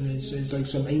it's like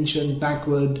some ancient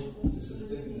backward.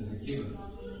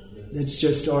 It's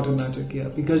just automatic, yeah.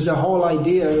 Because the whole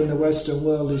idea in the Western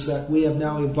world is that we have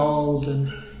now evolved and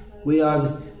we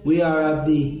are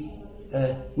the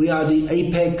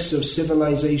apex of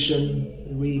civilization.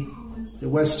 The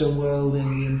Western world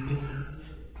and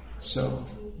so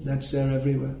that's there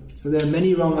everywhere. So there are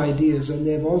many wrong ideas, and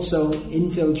they've also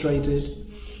infiltrated.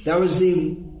 That was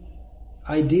the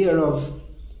idea of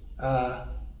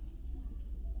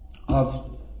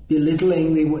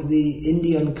belittling the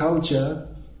Indian culture.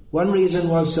 One reason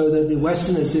was so that the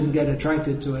Westerners didn't get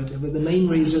attracted to it, but the main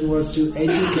reason was to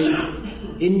educate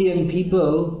Indian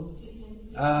people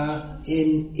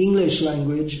in English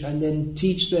language and then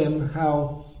teach them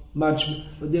how much.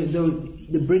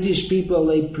 The British people,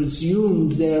 they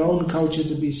presumed their own culture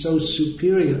to be so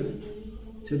superior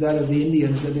to that of the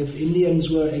Indians that if Indians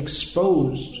were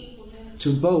exposed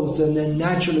to both, and then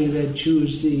naturally they'd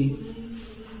choose the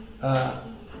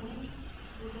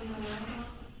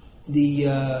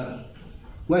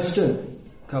Western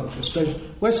culture. Especially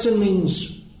Western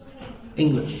means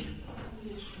English,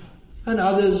 and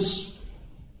others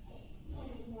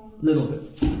little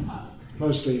bit,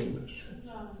 mostly English.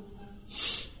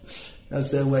 That's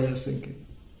their way of thinking.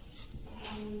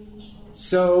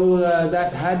 So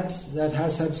that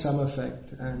has had some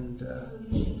effect, and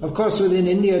of course within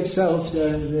India itself,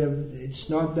 it's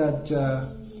not that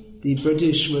the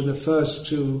British were the first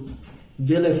to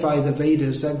vilify the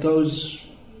Vedas. That goes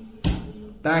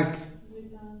back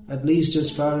at least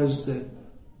as far as the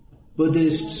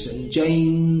Buddhists and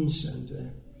Jains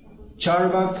and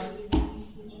Charvak,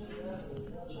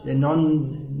 the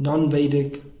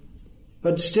non-Vedic.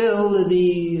 But still,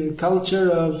 the culture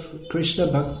of Krishna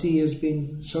Bhakti has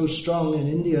been so strong in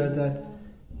India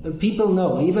that people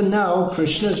know. Even now,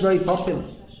 Krishna is very popular.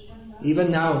 Even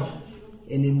now,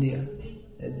 in India.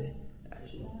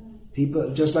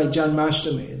 People, just like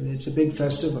Janmashtami, it's a big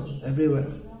festival everywhere.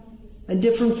 And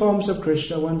different forms of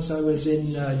Krishna. Once I was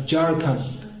in Jharkhand,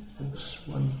 it's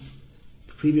one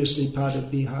previously part of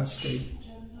Bihar state.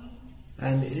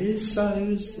 And it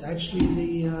was actually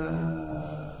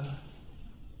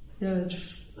the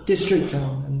district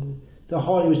town, and it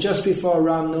was just before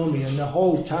Ram Navami, and the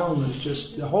whole town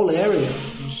was the whole area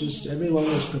was just, everyone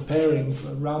was preparing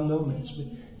for Ram Navami.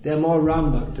 There are more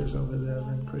Ram Bhaktas over there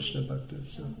than Krishna Bhaktas.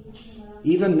 So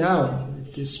even now,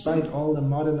 despite all the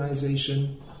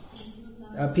modernization,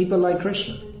 people like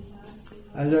Krishna.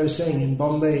 As I was saying, in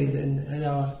Bombay, in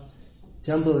our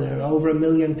temple there, over 1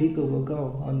 million people will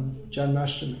go on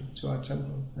Janmashtami to our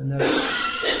temple, and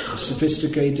that's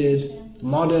sophisticated,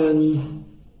 modern,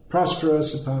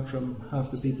 prosperous, apart from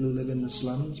half the people who live in the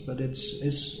slums, but it's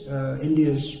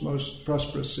India's most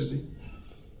prosperous city.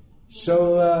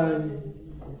 So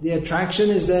the attraction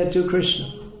is there to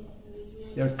Krishna.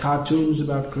 There are cartoons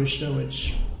about Krishna,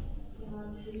 which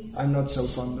I'm not so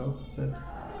fond of, but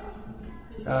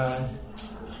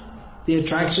the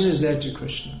attraction is there to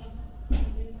Krishna.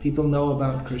 People know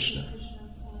about Krishna.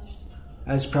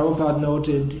 As Prabhupada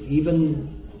noted,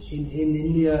 even in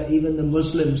India, even the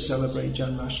Muslims celebrate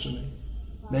Janmashtami.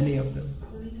 Many of them.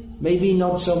 Maybe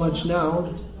not so much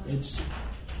now.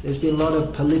 There's been a lot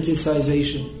of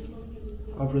politicization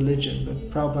of religion, but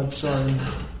Prabhupada saw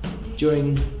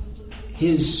during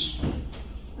his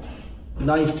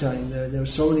lifetime there were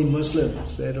so many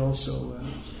Muslims that also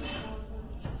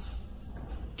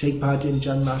take part in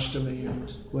Janmashtami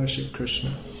and worship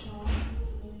Krishna.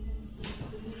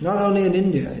 Not only in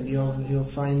India, you'll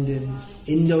find in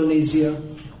Indonesia.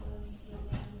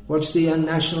 What's the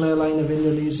national airline of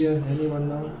Indonesia? Anyone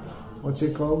know? What's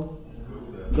it called?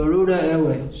 Garuda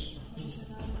Airways.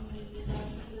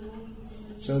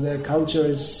 So their culture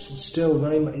is still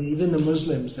very much, even the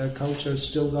Muslims, their culture has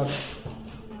still got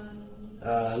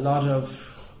a lot of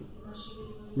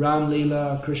Ram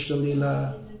Leela, Krishna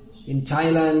Leela, In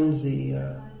Thailand,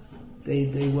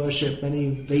 they worship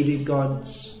many Vedic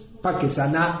gods.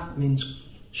 Pakisana means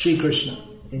Sri Krishna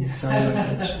in Thai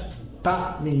language.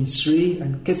 Pa means Sri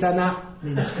and Kisana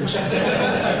means Krishna.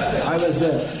 I was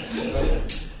there.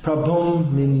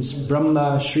 Prabhum means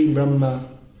Brahma, Sri Brahma.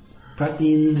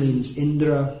 Prain means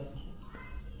Indra.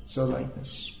 So like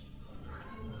this.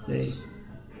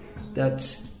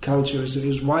 That culture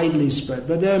is widely spread.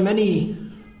 But there are many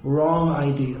wrong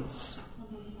ideas.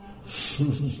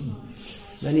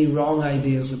 Many wrong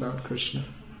ideas about Krishna.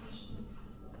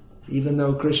 Even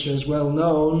though Krishna is well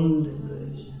known,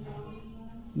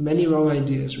 many wrong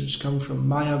ideas which come from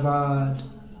Mayavad,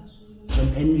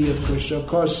 from envy of Krishna. Of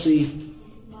course, the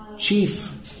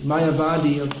chief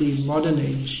Mayavadi of the modern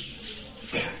age,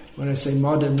 when I say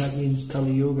modern, that means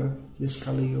Kali Yuga, this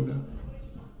Kali Yuga,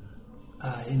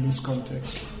 in this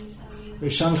context.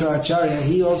 With Shankaracharya,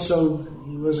 he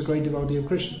was a great devotee of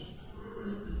Krishna.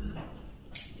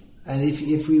 And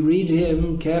if we read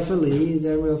him carefully,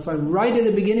 then we'll find right at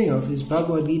the beginning of his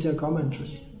Bhagavad Gita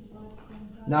commentary,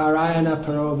 Narayana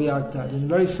Paro Vyakta, in the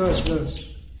very first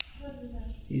verse,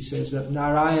 he says that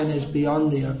Narayana is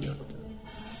beyond the Avyakta.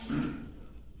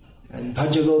 And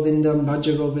Bhaja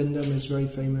Govindam is very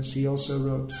famous. He also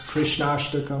wrote Krishna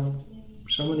Ashtakam,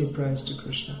 so many prayers to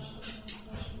Krishna.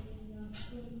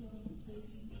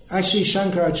 Actually,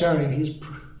 Shankaracharya, he's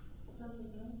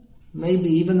maybe,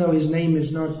 even though his name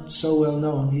is not so well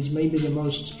known, he's maybe the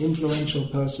most influential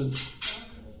person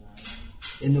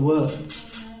in the world,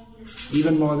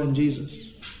 even more than Jesus,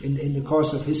 in the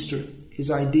course of history. His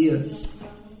ideas,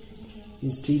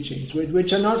 his teachings,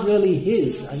 which are not really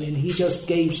his. I mean, he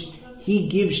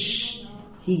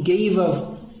gave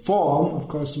a form. Of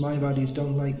course, Mayavadis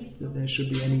don't like that there should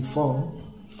be any form,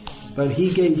 but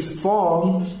he gave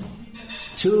form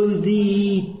to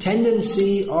the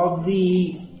tendency of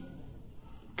the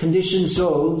conditioned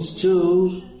souls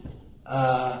to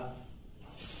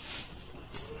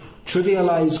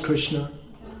trivialize Krishna,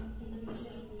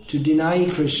 to deny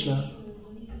Krishna.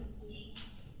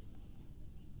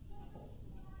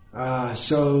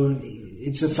 So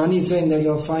it's a funny thing that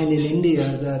you'll find in India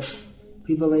that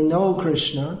people, they know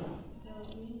Krishna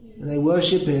and they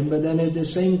worship him, but then at the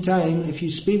same time, if you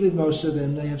speak with most of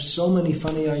them, they have so many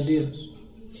funny ideas.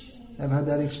 I've had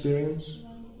that experience.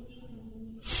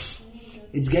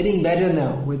 It's getting better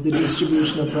now with the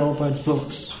distribution of Prabhupada's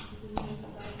books.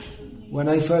 When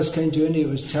I first came to India, it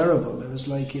was terrible. It was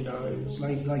like, it was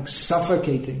like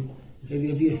suffocating.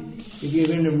 If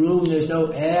you're in a room, there's no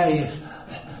air.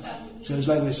 So it's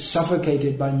like we're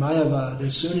suffocated by Mayavad.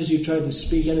 As soon as you try to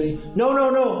speak anything, no,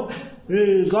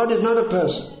 God is not a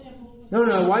person. No,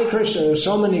 why Krishna? There are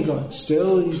so many gods.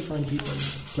 Still, you find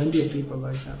plenty of people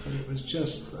like that, but it was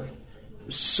just like, it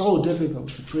was so difficult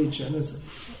to preach anything.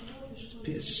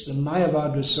 The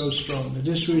Mayavad was so strong. The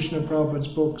distribution of Prabhupada's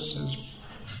books, as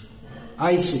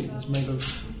I see, has made a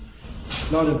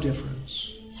lot of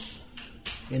difference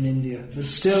in India. But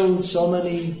still, so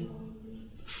many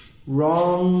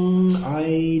wrong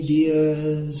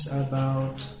ideas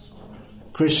about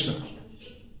Krishna.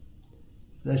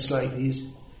 That's like he's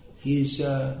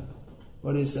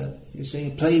what is that? You're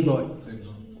saying a playboy.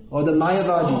 Or the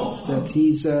Mayavadis, that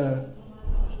he's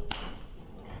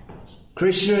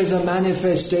Krishna is a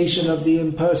manifestation of the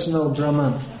impersonal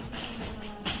Brahman.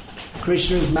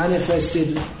 Krishna is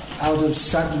manifested out of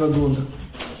Sattva Guna.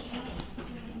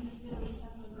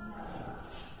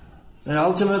 And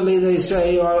ultimately they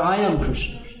say, well, I am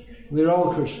Krishna. We're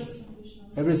all Krishna.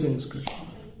 Everything is Krishna.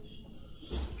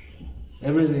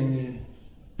 Everything.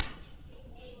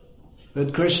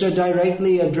 But Krishna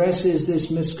directly addresses this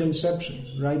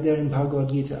misconception right there in Bhagavad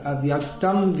Gita.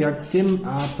 Avyaktam vyaktim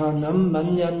apanam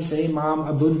manyante mam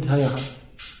abuddhaya.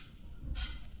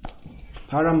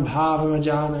 Param bhavam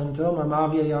ajananto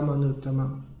mamavyayam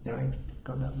anuttamam. Yeah, I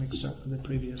got that mixed up with the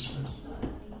previous one.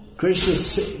 Krishna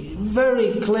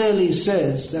very clearly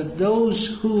says that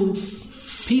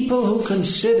people who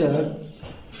consider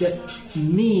that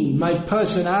me, my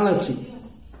personality,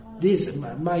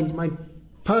 my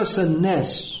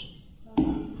personness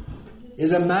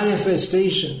is a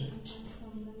manifestation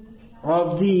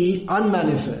of the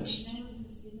unmanifest.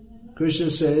 Krishna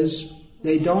says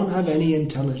they don't have any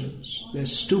intelligence. They're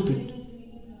stupid.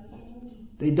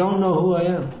 They don't know who I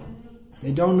am.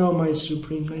 They don't know my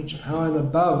supreme nature, how I'm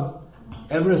above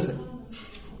everything.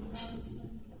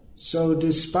 So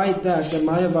despite that, the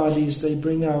Mayavadis, they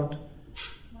bring out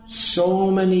so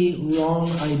many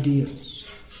wrong ideas.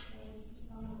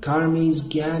 Karmis,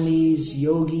 Gyanis,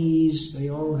 Yogis, they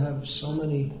all have so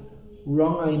many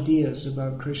wrong ideas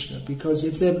about Krishna. Because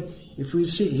if we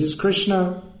see, is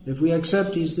Krishna If we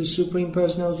accept He's the Supreme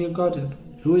Personality of Godhead.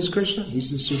 Who is Krishna?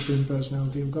 He's the Supreme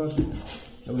Personality of Godhead.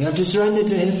 And we have to surrender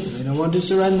to Him. They don't want to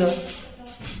surrender.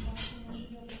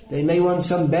 They may want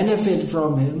some benefit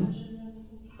from Him,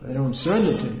 but they don't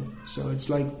surrender to Him. So it's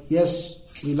like, yes,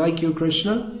 we like you,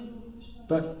 Krishna,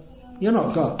 but you're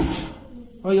not God.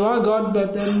 Oh, you are God,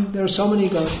 but then there are so many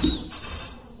gods.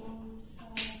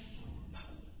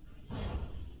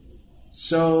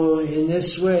 So in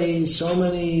this way, so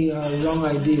many wrong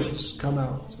ideas come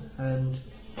out. And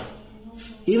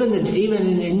even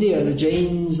in India, the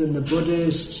Jains and the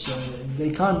Buddhists,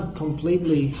 they can't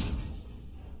completely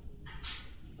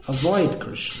avoid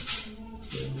Krishna.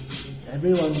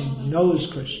 Everyone knows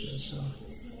Krishna, so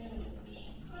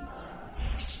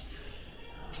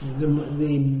the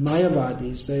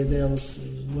Mayavadis, they'll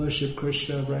worship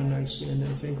Krishna very nicely, and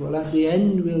they think, well, at the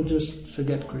end we'll just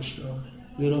forget Krishna.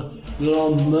 We'll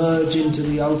all merge into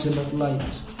the ultimate light.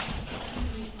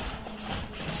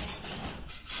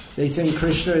 They think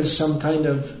Krishna is some kind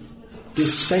of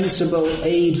dispensable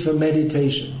aid for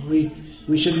meditation.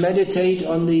 We should meditate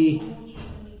on the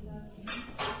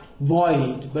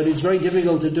void, but it's very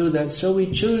difficult to do that, so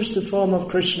we choose the form of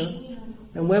Krishna,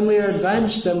 and when we are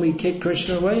advanced, then we kick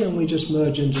Krishna away and we just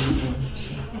merge into the void.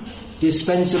 So,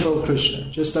 dispensable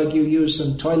Krishna, just like you use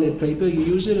some toilet paper, you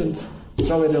use it and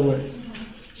throw it away.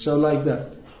 So like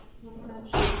that.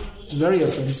 It's very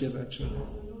offensive, actually.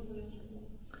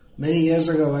 Many years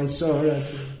ago I saw that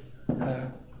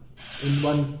in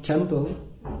one temple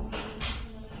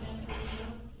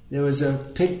there was a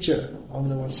picture on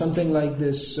the wall, something like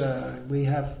this. We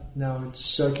have now, it's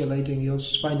circulating. You'll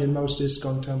find in most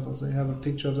ISKCON temples they have a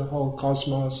picture of the whole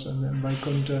cosmos and then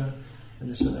Vaikuntha and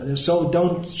this and that.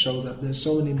 Don't show that. There's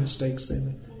so many mistakes they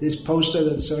make. This poster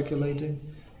that's circulating,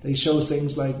 they show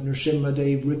things like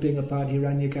Nrsimhadev ripping apart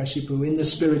Hiranyakashipu in the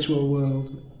spiritual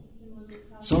world.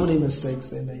 So many mistakes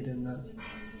they made in that.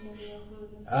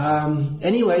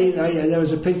 Anyway, there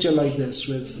was a picture like this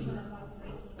with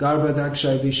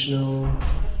Garbhadakshay Vishnu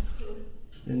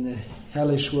in the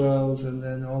hellish worlds, and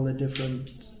then all the different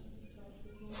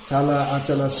Tala,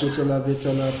 Atala, Sutala,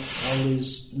 Vitala, all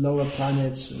these lower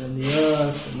planets, and then the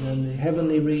earth, and then the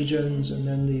heavenly regions, and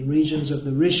then the regions of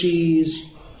the rishis,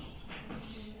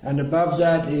 and above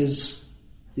that is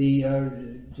the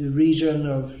region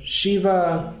of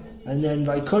Shiva, and then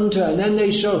Vaikuntha, and then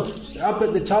they show up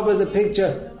at the top of the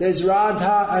picture there's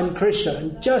Radha and Krishna,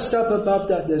 and just up above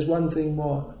that there's one thing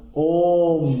more,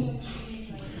 Om,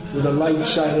 with a light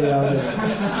shining out of it.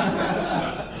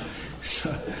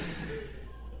 So,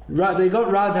 they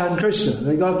got Radha and Krishna,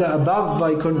 they got that above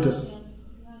Vaikuntha.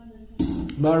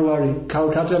 Marwari,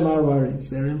 Calcutta Marwaris,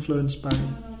 they're influenced by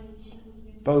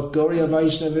both Gauriya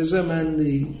Vaishnavism and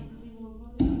the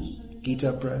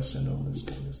Gita Press and all this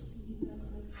kind of stuff.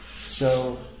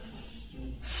 So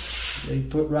they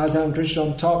put Radha and Krishna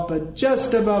on top, but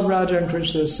just above Radha and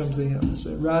Krishna is something else.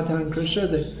 So Radha and Krishna,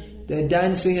 they're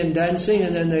dancing, and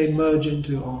then they merge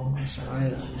into Om.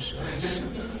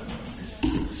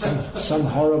 Some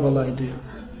horrible idea.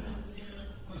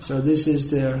 So this is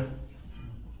their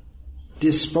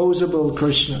disposable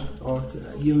Krishna, or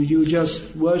you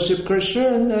just worship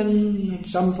Krishna, and then at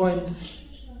some point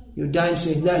you're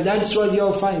dancing. That's what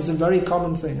you'll find. It's a very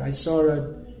common thing. I saw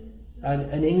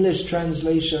an English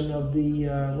translation of the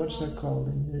what's that called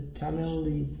in the Tamil?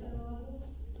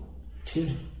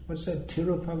 What's that?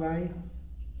 Tirupavai?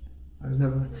 I've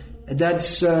never.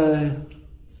 That's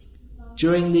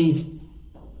during the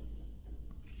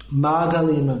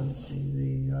Magali month.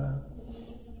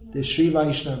 The Sri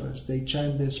Vaishnavas, they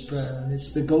chant this prayer, and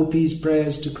it's the gopis'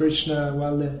 prayers to Krishna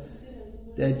while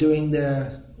they're doing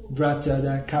their vrata,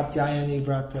 their Katyayani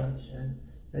vrata, and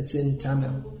that's in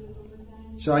Tamil.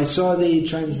 So I saw the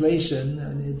translation,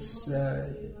 and it's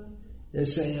they're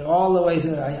saying all the way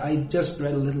through. I just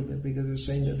read a little bit because they're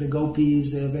saying that the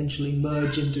gopis, they eventually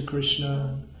merge into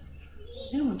Krishna.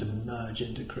 You don't want to merge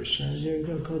into Krishna; you're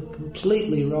going to go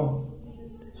completely wrong.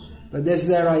 But there's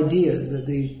their idea that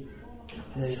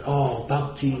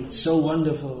bhakti, it's so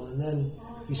wonderful, and then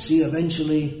you see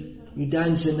eventually you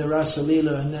dance in the Rasa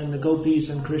Leela, and then the gopis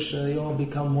and Krishna, they all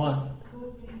become one.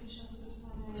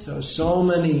 So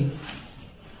many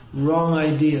wrong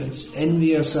ideas,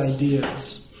 envious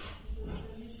ideas.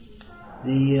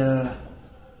 Of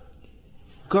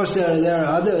course, there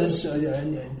are others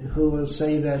who will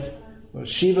say that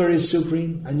Shiva is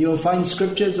supreme, and you'll find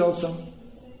scriptures also.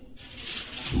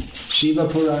 Shiva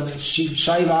Purana,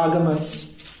 Shaiva Agamas,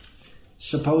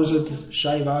 supposed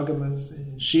Shaiva Agamas,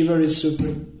 Shiva is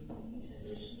supreme.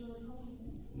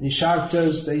 The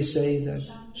Shaktas, they say that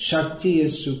Shakti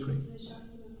is supreme.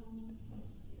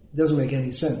 It doesn't make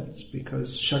any sense,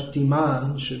 because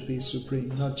Shaktiman should be supreme,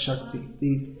 not Shakti.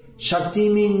 The Shakti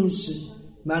means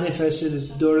manifested as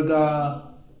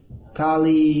Durga,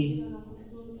 Kali,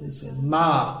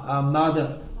 Ma, our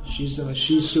mother. She's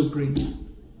supreme.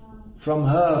 From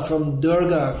her, from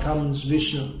Durga, comes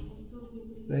Vishnu.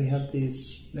 They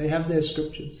have their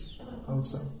scriptures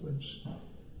also, which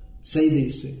say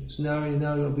these things. Now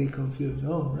you'll be confused.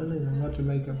 Oh, really? What to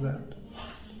make of that?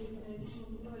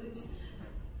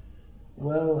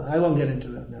 Well, I won't get into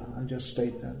that now. I'll just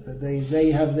state that. But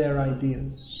they have their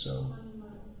ideas. So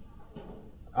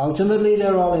ultimately,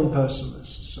 they're all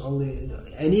impersonalists.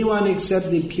 Anyone except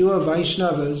the pure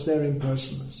Vaishnavas, they're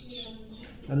impersonalists.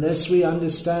 Unless we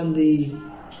understand the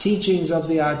teachings of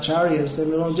the Acharyas, then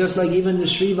we're all just like even the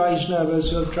Sri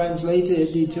Vaishnavas who have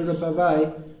translated the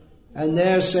Tirupavai, and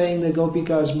they're saying the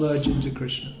Gopikas merge into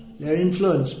Krishna. They're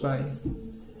influenced by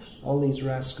all these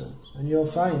rascals. And you'll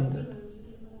find that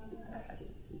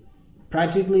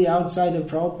practically outside of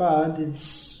Prabhupada,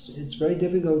 it's very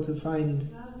difficult to find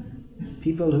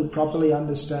people who properly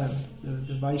understand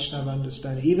the Vaishnava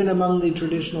understanding. Even among the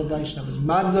traditional Vaishnavas,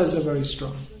 Madhvas are very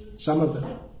strong, some of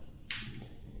them.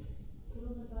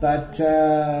 But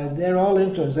they're all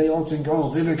influenced. They all think, oh,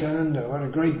 Vivekananda, what a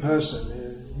great person.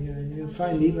 You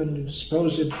find even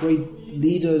supposed great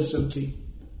leaders of the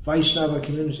Vaishnava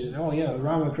community. Oh yeah,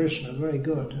 Ramakrishna, very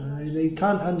good. They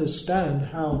can't understand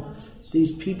how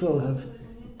these people have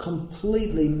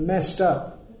completely messed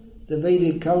up the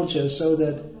Vedic culture so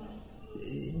that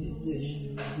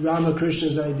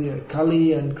Ramakrishna's idea,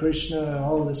 Kali and Krishna are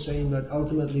all the same, but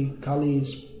ultimately Kali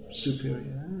is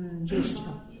superior. Just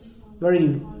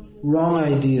very wrong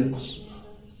ideas.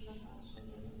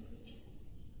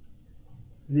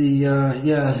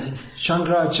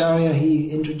 Shankaracharya,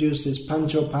 he introduced this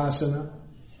Panchopasana,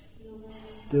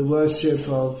 the worship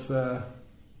of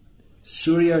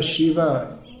Surya,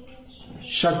 Shiva,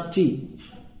 Shakti,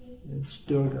 it's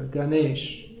Durga,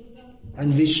 Ganesh,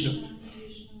 and Vishnu.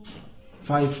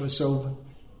 5 for Sovan.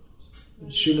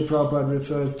 Srila Prabhupada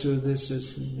referred to this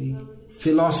as the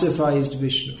philosophized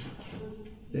Vishnu.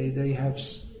 They have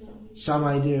some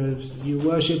idea of you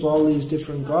worship all these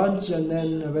different gods and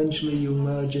then eventually you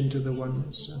merge into the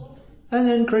oneness. And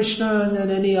then Krishna and then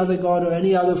any other god or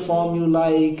any other form you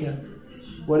like,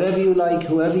 whatever you like,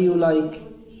 whoever you like.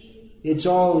 It's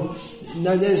all,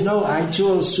 no, there's no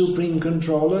actual supreme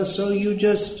controller, so you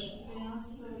just,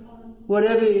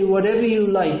 whatever you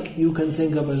like, you can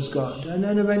think of as God. And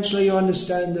then eventually you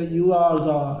understand that you are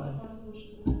God.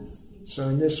 So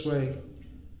in this way,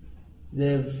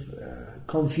 they've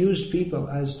confused people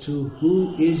as to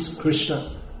who is Krishna.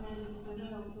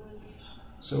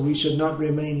 So we should not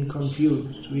remain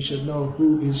confused. We should know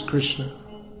who is Krishna.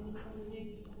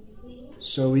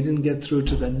 So we didn't get through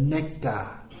to the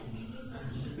nectar.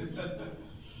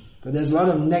 But there's a lot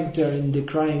of nectar in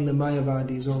decrying the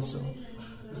Mayavadis also.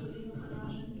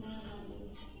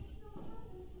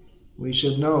 We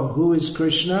should know who is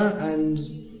Krishna,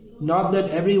 and not that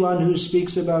everyone who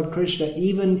speaks about Krishna,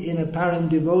 even in apparent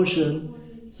devotion,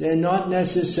 they're not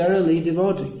necessarily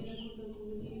devotees.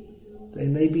 They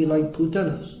may be like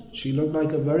Putana. She looked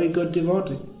like a very good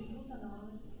devotee,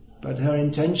 but her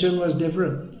intention was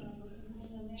different.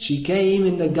 She came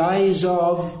in the guise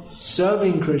of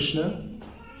serving Krishna,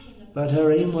 but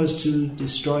her aim was to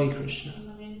destroy Krishna.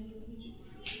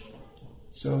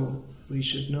 So we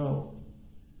should know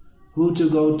who to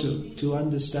go to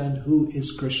understand who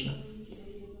is Krishna.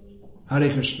 Hare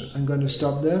Krishna. I'm going to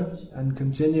stop there and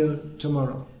continue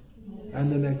tomorrow and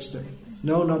the next day.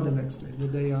 No, not the next day, the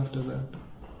day after that.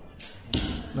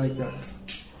 Like that.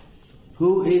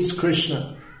 Who is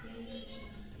Krishna?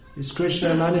 Is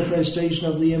Krishna a manifestation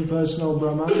of the impersonal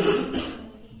Brahman?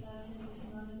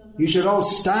 You should all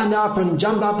stand up and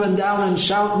jump up and down and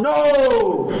shout,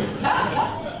 no!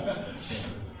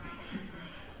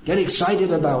 Get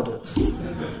excited about it.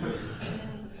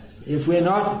 If we're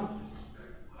not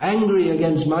angry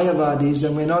against Mayavadis,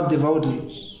 then we're not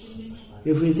devotees.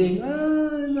 If we think,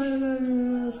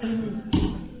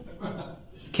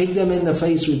 kick them in the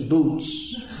face with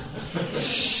boots.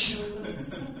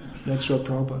 That's what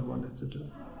Prabhupada wanted to do.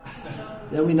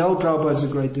 Then we know Prabhupada's a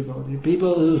great devotee.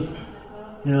 People who,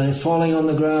 they're falling on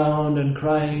the ground and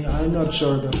crying, I'm not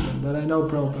sure about them, but I know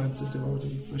Prabhupada's a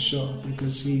devotee for sure,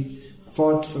 because he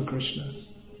fought for Krishna.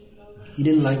 He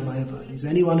didn't like Mayavadis.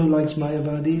 Anyone who likes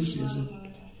Mayavadis is a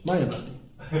Mayavadi.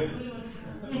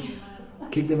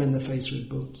 Kick them in the face with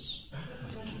boots.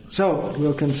 So,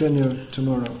 we'll continue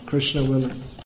tomorrow, Krishna willing.